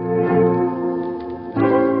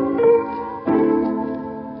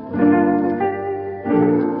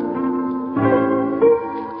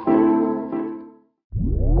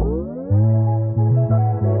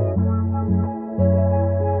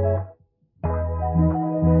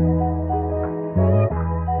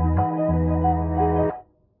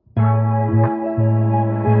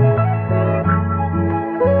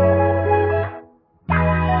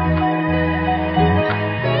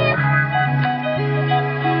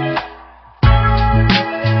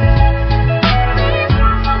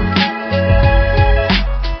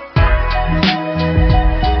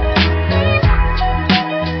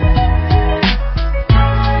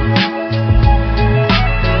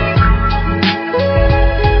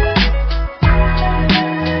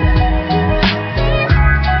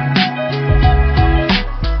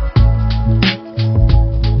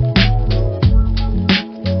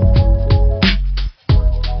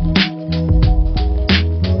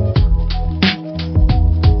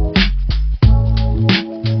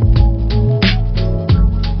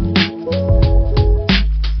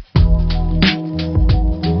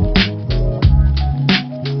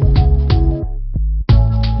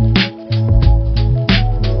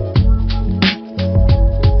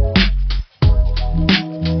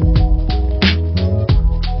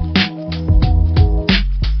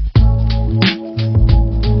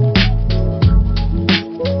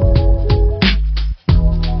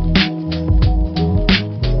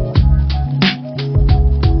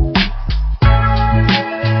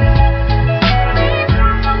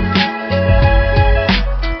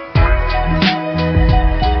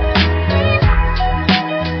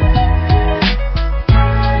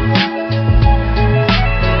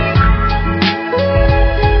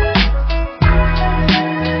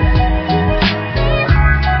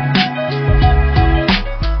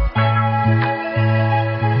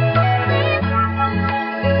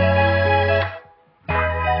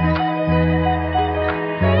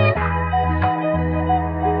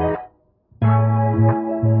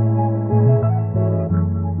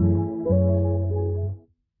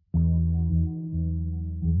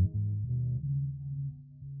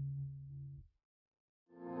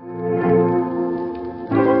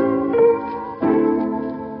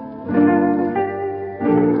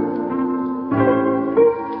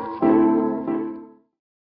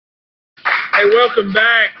 Hey, welcome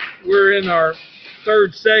back. We're in our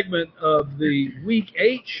third segment of the Week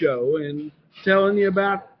 8 show and telling you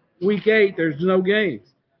about Week 8. There's no games.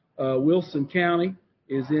 Wilson County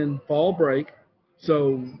is in fall break.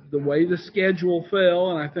 So the way the schedule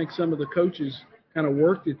fell, and I think some of the coaches kind of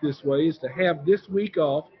worked it this way, is to have this week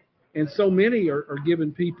off. And so many are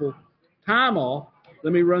giving people time off.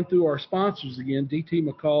 Let me run through our sponsors again. D.T.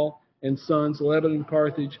 McCall and Sons, Lebanon,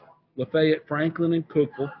 Carthage, Lafayette, Franklin, and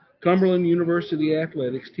Cookeville. Cumberland University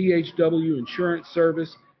Athletics, THW Insurance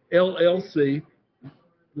Service, LLC,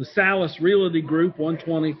 the Salas Realty Group,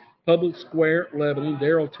 120 Public Square, Lebanon,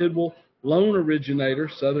 Darrell Tidwell, Loan Originator,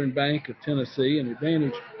 Southern Bank of Tennessee, and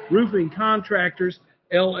Advantage Roofing Contractors,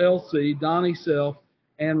 LLC, Donnie Self,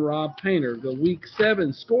 and Rob Painter. The Week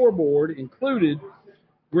 7 scoreboard included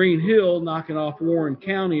Green Hill knocking off Warren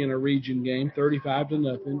County in a region game,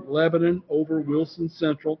 35-0. Lebanon over Wilson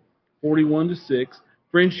Central, 41-6.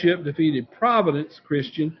 Friendship defeated Providence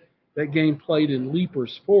Christian. That game played in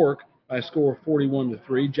Leapers Fork by a score of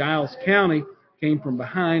 41-3. Giles County came from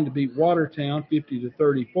behind to beat Watertown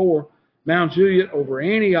 50-34. Mount Juliet over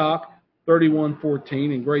Antioch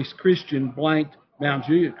 31-14, and Grace Christian blanked Mount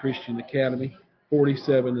Juliet Christian Academy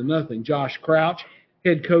 47-0. Josh Crouch,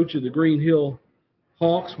 head coach of the Green Hill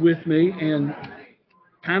Hawks, with me, and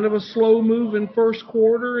kind of a slow-moving first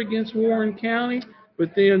quarter against Warren County,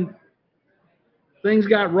 but then things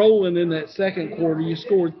got rolling in that second quarter. You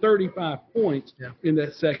scored 35 points in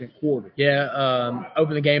that second quarter. Yeah,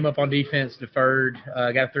 opened the game up on defense, deferred,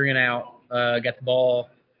 got a 3-and-out, got the ball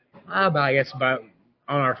about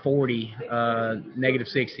on our 40,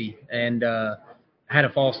 -60, and had a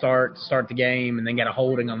false start to start the game, and then got a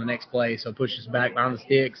holding on the next play, so pushed us back behind the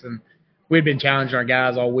sticks. And we'd been challenging our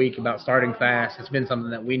guys all week about starting fast. It's been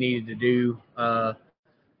something that we needed to do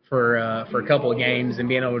for a couple of games and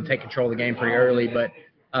being able to take control of the game pretty early. But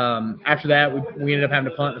after that, we ended up having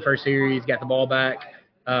to punt the first series, got the ball back,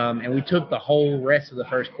 and we took the whole rest of the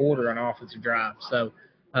first quarter on offensive drive. So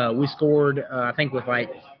we scored, I think, with like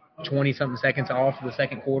 20-something seconds off of the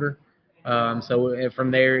second quarter. So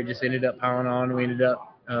from there, it just ended up piling on. We ended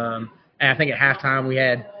up, and I think at halftime we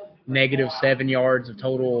had -7 yards of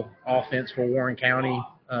total offense for Warren County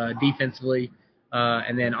defensively,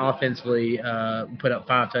 and then offensively put up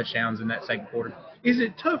 5 touchdowns in that second quarter. Is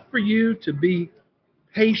it tough for you to be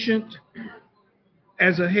patient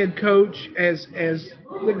as a head coach as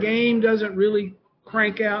the game doesn't really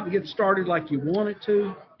crank out and get started like you want it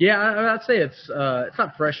to? Yeah, I'd say it's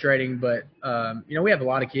not frustrating, but we have a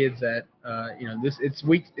lot of kids that it's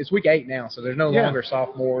week 8 now, so there's no longer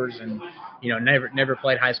sophomores and never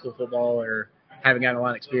played high school football or haven't gotten a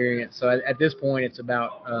lot of experience. So at this point, it's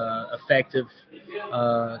about effective,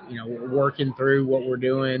 working through what we're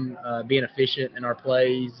doing, being efficient in our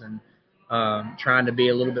plays, and trying to be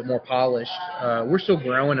a little bit more polished. We're still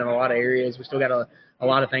growing in a lot of areas. We still got a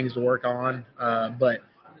lot of things to work on, but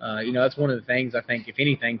that's one of the things I think, if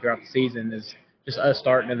anything, throughout the season is just us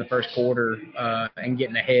starting in the first quarter and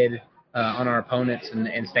getting ahead on our opponents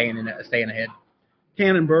and staying ahead.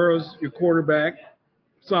 Cannon Burrows, your quarterback,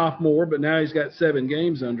 sophomore, but now he's got 7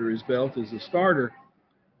 games under his belt as a starter.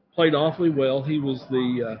 Played awfully well. He was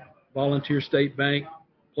the Volunteer State Bank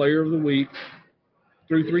Player of the Week.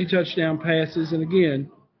 Threw 3 touchdown passes, and again,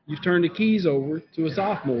 you've turned the keys over to a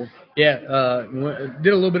sophomore. Yeah,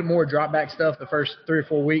 did a little bit more drop back stuff the first 3 or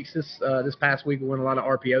 4 weeks. This past week we went a lot of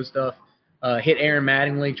RPO stuff. Hit Aaron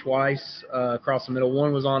Mattingly twice across the middle.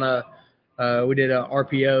 One was on we did a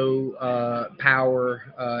RPO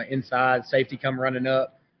power inside, safety come running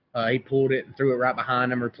up. He pulled it and threw it right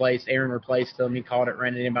behind him. Aaron replaced him. He caught it,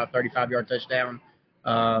 ran it in about 35-yard touchdown.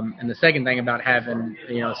 And the second thing about having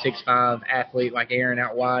a 6'5" athlete like Aaron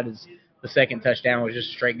out wide is the second touchdown was just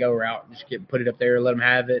a straight go route. Just put it up there, let him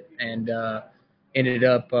have it, and ended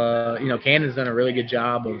up, Cannon's done a really good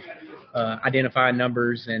job of identifying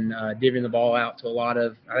numbers and divvying the ball out to a lot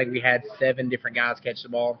of, I think we had 7 different guys catch the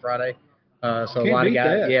ball on Friday. So a lot of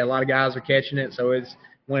guys, a lot of guys are catching it. So it's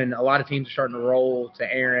when a lot of teams are starting to roll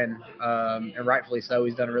to Aaron, and rightfully so.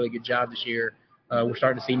 He's done a really good job this year. We're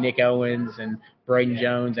starting to see Nick Owens and Braden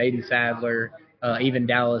Jones, Aiden Sadler, even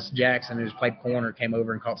Dallas Jackson, who's played corner, came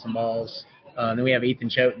over and caught some balls. Then we have Ethan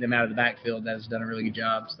Choate and them out of the backfield that has done a really good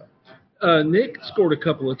job. So. Nick scored a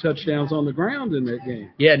couple of touchdowns on the ground in that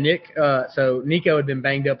game. Yeah, Nick. So Nico had been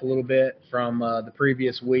banged up a little bit from the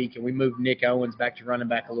previous week, and we moved Nick Owens back to running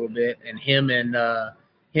back a little bit, and him and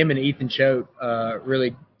Ethan Choate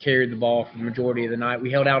really carried the ball for the majority of the night.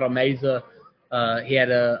 We held out on Mesa. He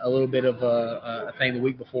had a little bit of a thing the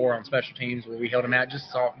week before on special teams where we held him out, just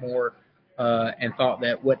a sophomore, and thought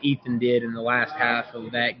that what Ethan did in the last half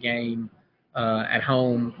of that game at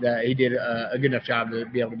home, that he did a good enough job to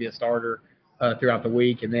be able to be a starter throughout the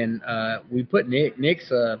week. And then we put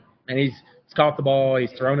Nick's and he's caught the ball,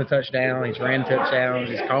 he's thrown a touchdown, he's ran touchdowns,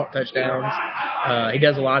 he's caught touchdowns. He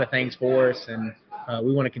does a lot of things for us, and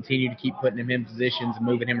we want to continue to keep putting him in positions and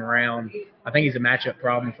moving him around. I think he's a matchup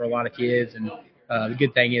problem for a lot of kids, and the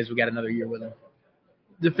good thing is we got another year with him.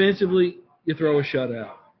 Defensively, you throw a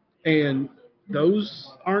shutout, and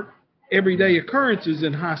those aren't everyday occurrences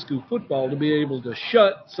in high school football to be able to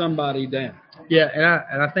shut somebody down. Yeah,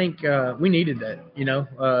 and I think we needed that.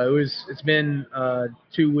 It's been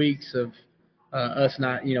 2 weeks of us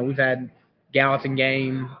not. We've had Gallatin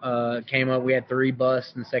game came up. We had 3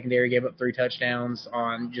 busts in the secondary, gave up 3 touchdowns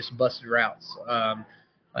on just busted routes. I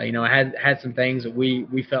had some things that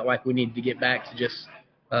we felt like we needed to get back to just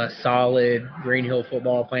solid Green Hill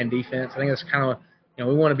football, playing defense. I think that's kind of,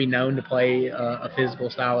 we want to be known to play a physical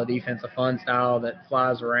style of defense, a fun style that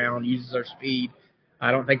flies around, uses our speed. I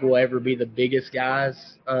don't think we'll ever be the biggest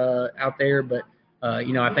guys out there, but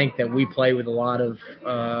I think that we play with a lot of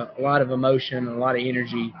emotion and a lot of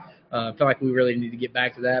energy. I feel like we really need to get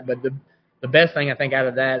back to that. But the best thing I think out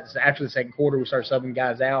of that is after the second quarter, we started subbing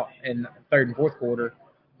guys out in third and fourth quarter.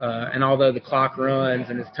 And although the clock runs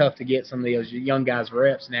and it's tough to get some of those young guys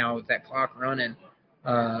reps now with that clock running,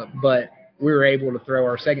 but we were able to throw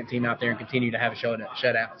our second team out there and continue to have a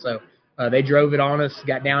shutout. So they drove it on us,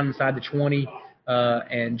 got down inside the 20,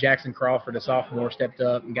 and Jackson Crawford, a sophomore, stepped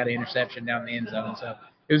up and got an interception down in the end zone. So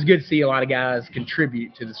it was good to see a lot of guys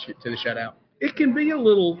contribute to the shutout. It can be a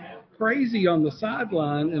little crazy on the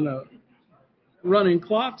sideline in a running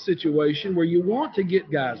clock situation where you want to get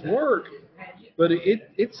guys work, but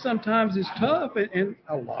it sometimes is tough, and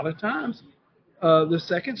a lot of times the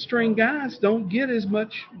second string guys don't get as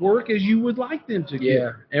much work as you would like them to get.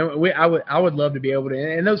 Yeah, and I would love to be able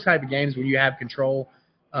to, in those type of games when you have control,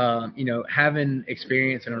 having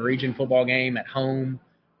experience in a region football game at home,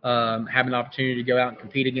 having the opportunity to go out and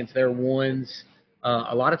compete against their ones,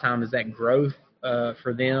 a lot of times is that growth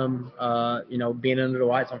for them, being under the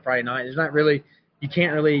lights on Friday night. There's not really, you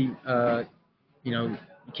can't really,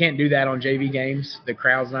 you can't do that on JV games. The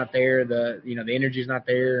crowd's not there. The energy's not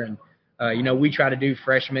there. And, we try to do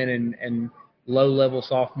freshmen and low-level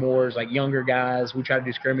sophomores, like younger guys. We try to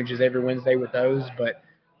do scrimmages every Wednesday with those. But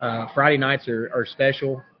Friday nights are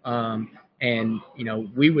special. And,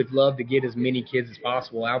 we would love to get as many kids as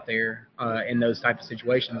possible out there in those types of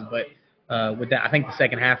situations. But with that, I think the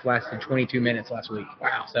second half lasted 22 minutes last week.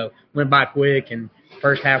 Wow. So went by quick, and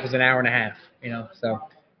first half was an hour and a half, So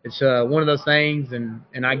it's one of those things,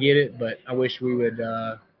 and I get it, but I wish we would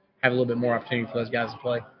have a little bit more opportunity for those guys to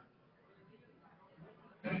play.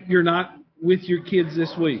 You're not with your kids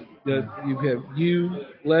this week. You,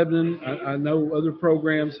 Lebanon, I know other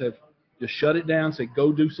programs have just shut it down, say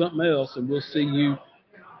go do something else, and we'll see you.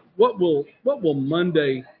 What will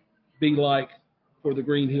Monday be like for the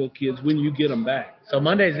Green Hill kids when you get them back? So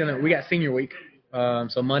we got senior week.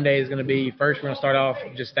 So Monday is going to be, first we're going to start off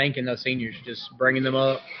just thanking those seniors, just bringing them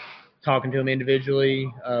up, talking to them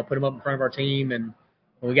individually, put them up in front of our team. And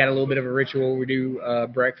we got a little bit of a ritual. We do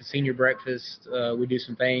senior breakfast. We do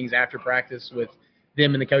some things after practice with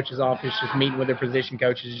them in the coach's office, just meeting with their position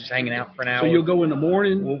coaches, just hanging out for an hour. So you'll go in the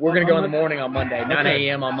morning? We're going to go in the morning on Monday, 9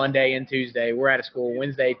 a.m. on Monday and Tuesday. We're out of school.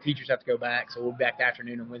 Wednesday, teachers have to go back, so we'll be back the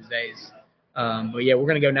afternoon on Wednesdays. But, yeah, we're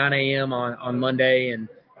going to go 9 a.m. on Monday. And,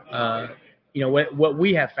 what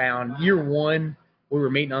we have found, year one, we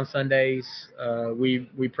were meeting on Sundays.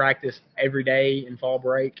 We practiced every day in fall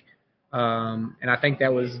break. And I think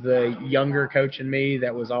that was the younger coach in me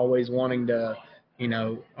that was always wanting to,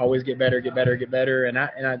 always get better. And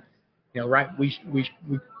I we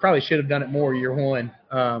probably should have done it more year one.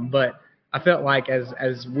 But I felt like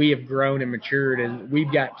as we have grown and matured, and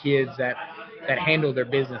we've got kids that handle their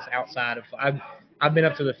business outside of. I've been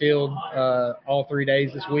up to the field all 3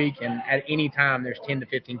 days this week, and at any time there's 10 to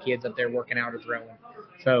 15 kids up there working out or throwing.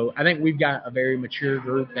 So I think we've got a very mature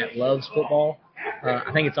group that loves football.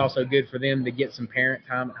 I think it's also good for them to get some parent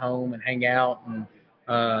time at home and hang out. And,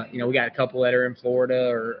 we got a couple that are in Florida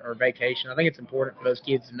or vacation. I think it's important for those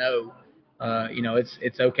kids to know,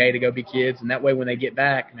 it's okay to go be kids. And that way when they get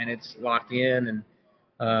back, man, it's locked in.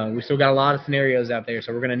 And we still got a lot of scenarios out there,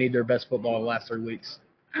 so we're going to need their best football the last 3 weeks.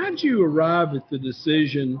 How'd you arrive at the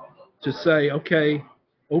decision to say, okay,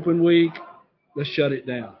 open week, let's shut it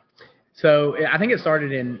down? So I think it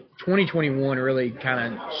started in 2021, really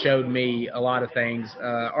kind of showed me a lot of things.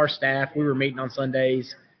 Our staff, we were meeting on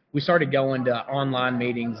Sundays. We started going to online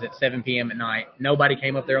meetings at 7 p.m. at night. Nobody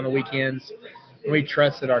came up there on the weekends. We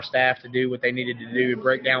trusted our staff to do what they needed to do,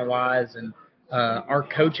 breakdown-wise. And our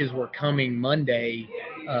coaches were coming Monday,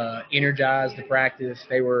 energized to practice.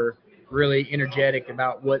 They were really energetic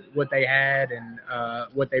about what they had and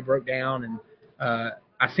what they broke down. And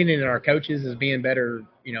I've seen it in our coaches as being better,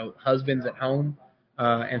 husbands at home,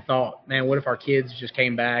 and thought, man, what if our kids just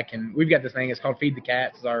came back? And we've got this thing, it's called Feed the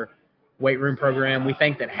Cats, it's our weight room program. We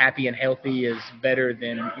think that happy and healthy is better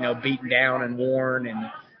than, beaten down and worn.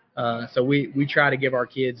 And so we try to give our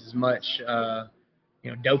kids as much,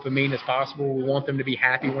 dopamine as possible. We want them to be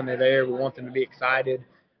happy when they're there. We want them to be excited.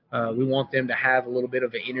 We want them to have a little bit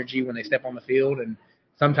of energy when they step on the field. And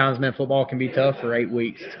sometimes, man, football can be tough for 8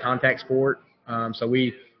 weeks. It's a contact sport. So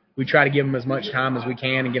we try to give them as much time as we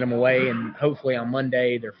can and get them away. And hopefully on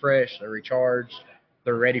Monday they're fresh, they're recharged,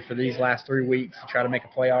 they're ready for these last 3 weeks to try to make a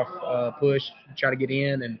playoff push, try to get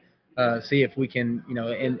in and see if we can,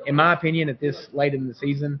 in my opinion, at this late in the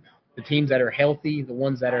season, the teams that are healthy, the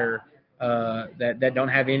ones that are that don't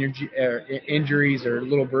have injuries or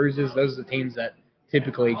little bruises, those are the teams that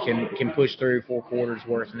typically can push through 4 quarters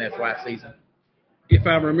worse than that last season. If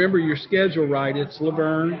I remember your schedule right, it's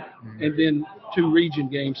Laverne and then 2 region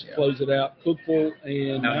games to close it out, Cookeville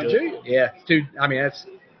and Mount Juliet. Yeah,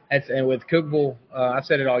 that's and with Cookeville, I've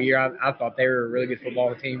said it all year. I thought they were a really good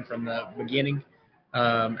football team from the beginning.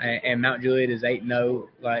 And Mount Juliet is 8-0,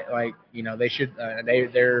 like they should.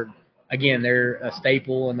 They're a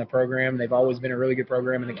staple in the program. They've always been a really good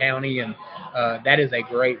program in the county, and that is a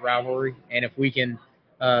great rivalry. And if we can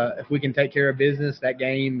take care of business, that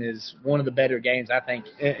game is one of the better games, I think.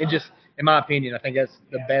 It just, in my opinion, I think that's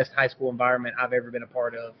the best high school environment I've ever been a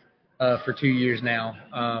part of for 2 years now.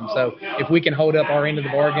 So if we can hold up our end of the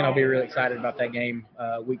bargain, I'll be really excited about that game,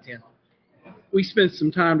 week 10. We spent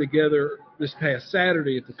some time together this past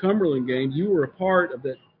Saturday at the Cumberland game. You were a part of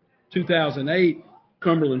that 2008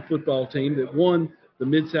 Cumberland football team that won the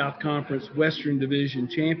Mid-South Conference Western Division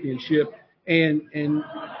Championship. And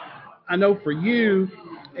I know for you,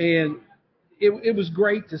 and it was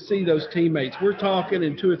great to see those teammates. We're talking,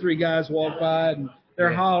 and 2 or 3 guys walk by, and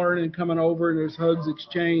they're hollering and coming over, and there's hugs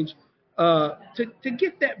exchanged. To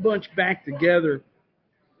get that bunch back together,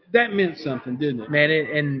 that meant something, didn't it?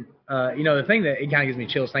 Man, the thing that it kind of gives me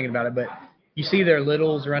chills thinking about it, but you see their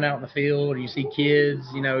littles run out in the field, or you see kids,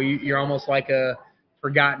 you're almost like a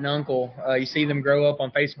forgotten uncle. You see them grow up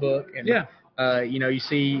on Facebook, and you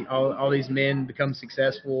see all these men become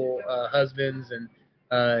successful husbands, and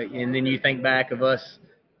then you think back of us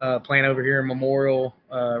playing over here in Memorial,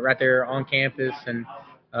 right there on campus, and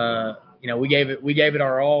we gave it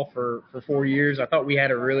our all for 4 years. I thought we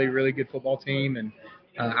had a really, really good football team, and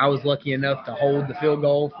I was lucky enough to hold the field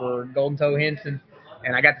goal for Golden Toe Henson,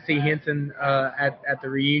 and I got to see Henson at the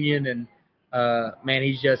reunion, and man,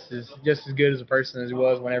 he's just as good as a person as he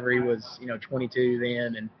was whenever he was 22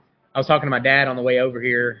 then. And I was talking to my dad on the way over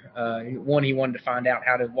here. One, he wanted to find out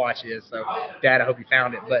how to watch this, so Dad, I hope you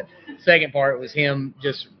found it. But second part was him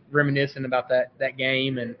just reminiscing about that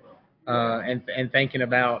game, and thinking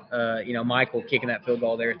about Michael kicking that field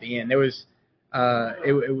goal there at the end. There was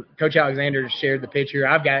Coach Alexander shared the picture.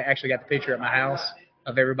 Actually got the picture at my house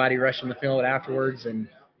of everybody rushing the field afterwards, and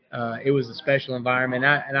it was a special environment.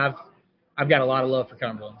 I've got a lot of love for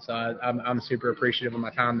Cumberland, so I'm super appreciative of my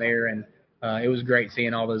time there, and it was great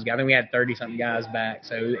seeing all those guys. I think we had 30-something guys back,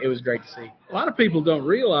 so it was great to see. A lot of people don't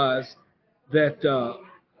realize that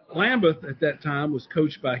Lambeth at that time was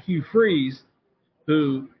coached by Hugh Freeze,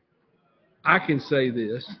 who, I can say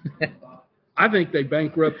this, I think they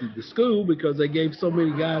bankrupted the school because they gave so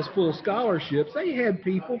many guys full scholarships. They had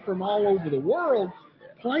people from all over the world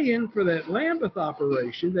playing for that Lambeth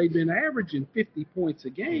operation. They'd been averaging 50 points a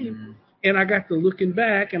game. Mm-hmm. And I got to looking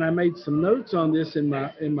back, and I made some notes on this in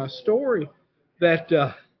my story,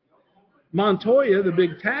 that Montoya, the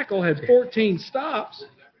big tackle, had 14 stops,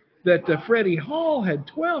 that Freddie Hall had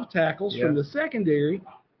 12 tackles from the secondary.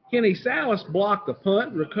 Kenny Salas blocked a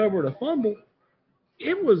punt, recovered a fumble.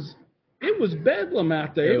 It was bedlam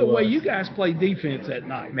out there, the way you guys played defense that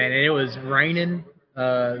night. Man, and it was raining.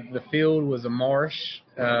 The field was a marsh.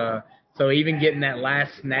 So even getting that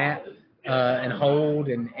last snap and hold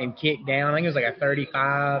and kick down, I think it was like a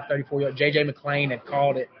 35, 34-yard. J.J. McClain had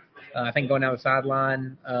called it, I think, going down the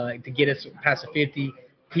sideline to get us past the 50.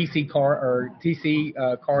 Carter,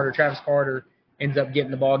 Travis Carter, ends up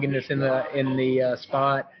getting the ball, getting us in the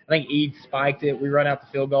spot. I think Eads spiked it. We run out the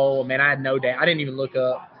field goal. Man, I had no doubt. I didn't even look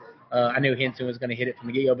up. I knew Henson was going to hit it from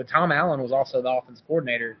the get-go. But Tom Allen was also the offensive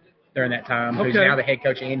coordinator during that time, who's now the head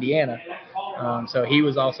coach of Indiana. So he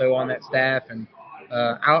was also on that staff. And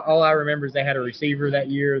all I remember is they had a receiver that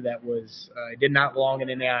year that was did not belong in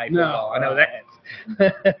NAIA football. I know that.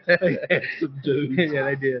 They had some dudes. Yeah,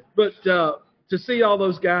 they did. But to see all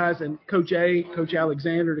those guys and Coach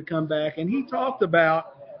Alexander to come back, and he talked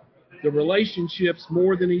about the relationships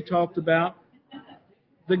more than he talked about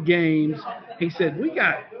the games. He said, we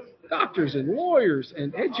got doctors and lawyers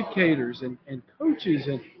and educators and coaches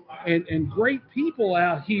and great people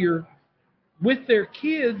out here with their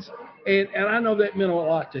kids, and I know that meant a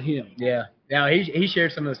lot to him. Yeah. Now, he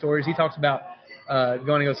shared some of the stories. He talks about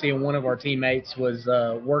going to go see one of our teammates was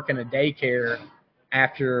working a daycare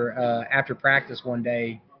after practice one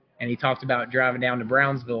day, and he talked about driving down to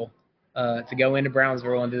Brownsville to go into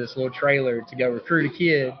Brownsville into this little trailer to go recruit a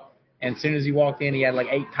kid. And as soon as he walked in, he had like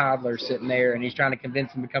 8 toddlers sitting there, and he's trying to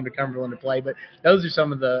convince them to come to Cumberland to play. But those are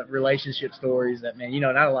some of the relationship stories that, man,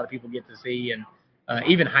 not a lot of people get to see. And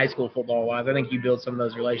even high school football-wise, I think you build some of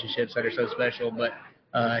those relationships that are so special. But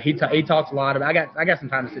he talks a lot about. I got some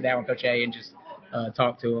time to sit down with Coach A and just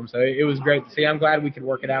talk to him. So it was great to see. I'm glad we could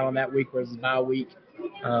work it out on that week where it was a bye week.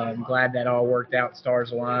 I'm glad that all worked out,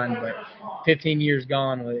 stars aligned. But 15 years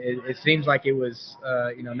gone, it seems like it was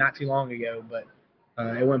not too long ago, but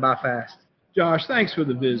it went by fast. Josh, thanks for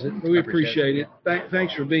the visit. We appreciate it.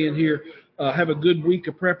 Thanks for being here. Have a good week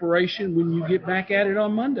of preparation when you get back at it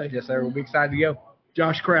on Monday. Yes, sir. We'll be excited to go.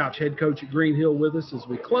 Josh Crouch, head coach at Green Hill, with us as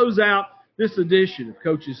we close out this edition of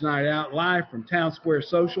Coach's Night Out live from Town Square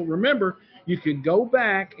Social. Remember, you can go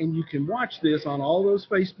back and you can watch this on all those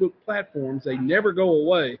Facebook platforms. They never go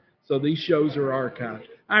away, so these shows are archived.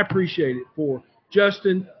 I appreciate it. For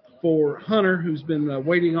Justin, for Hunter, who's been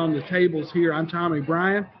waiting on the tables here, I'm Tommy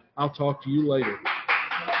Bryan. I'll talk to you later.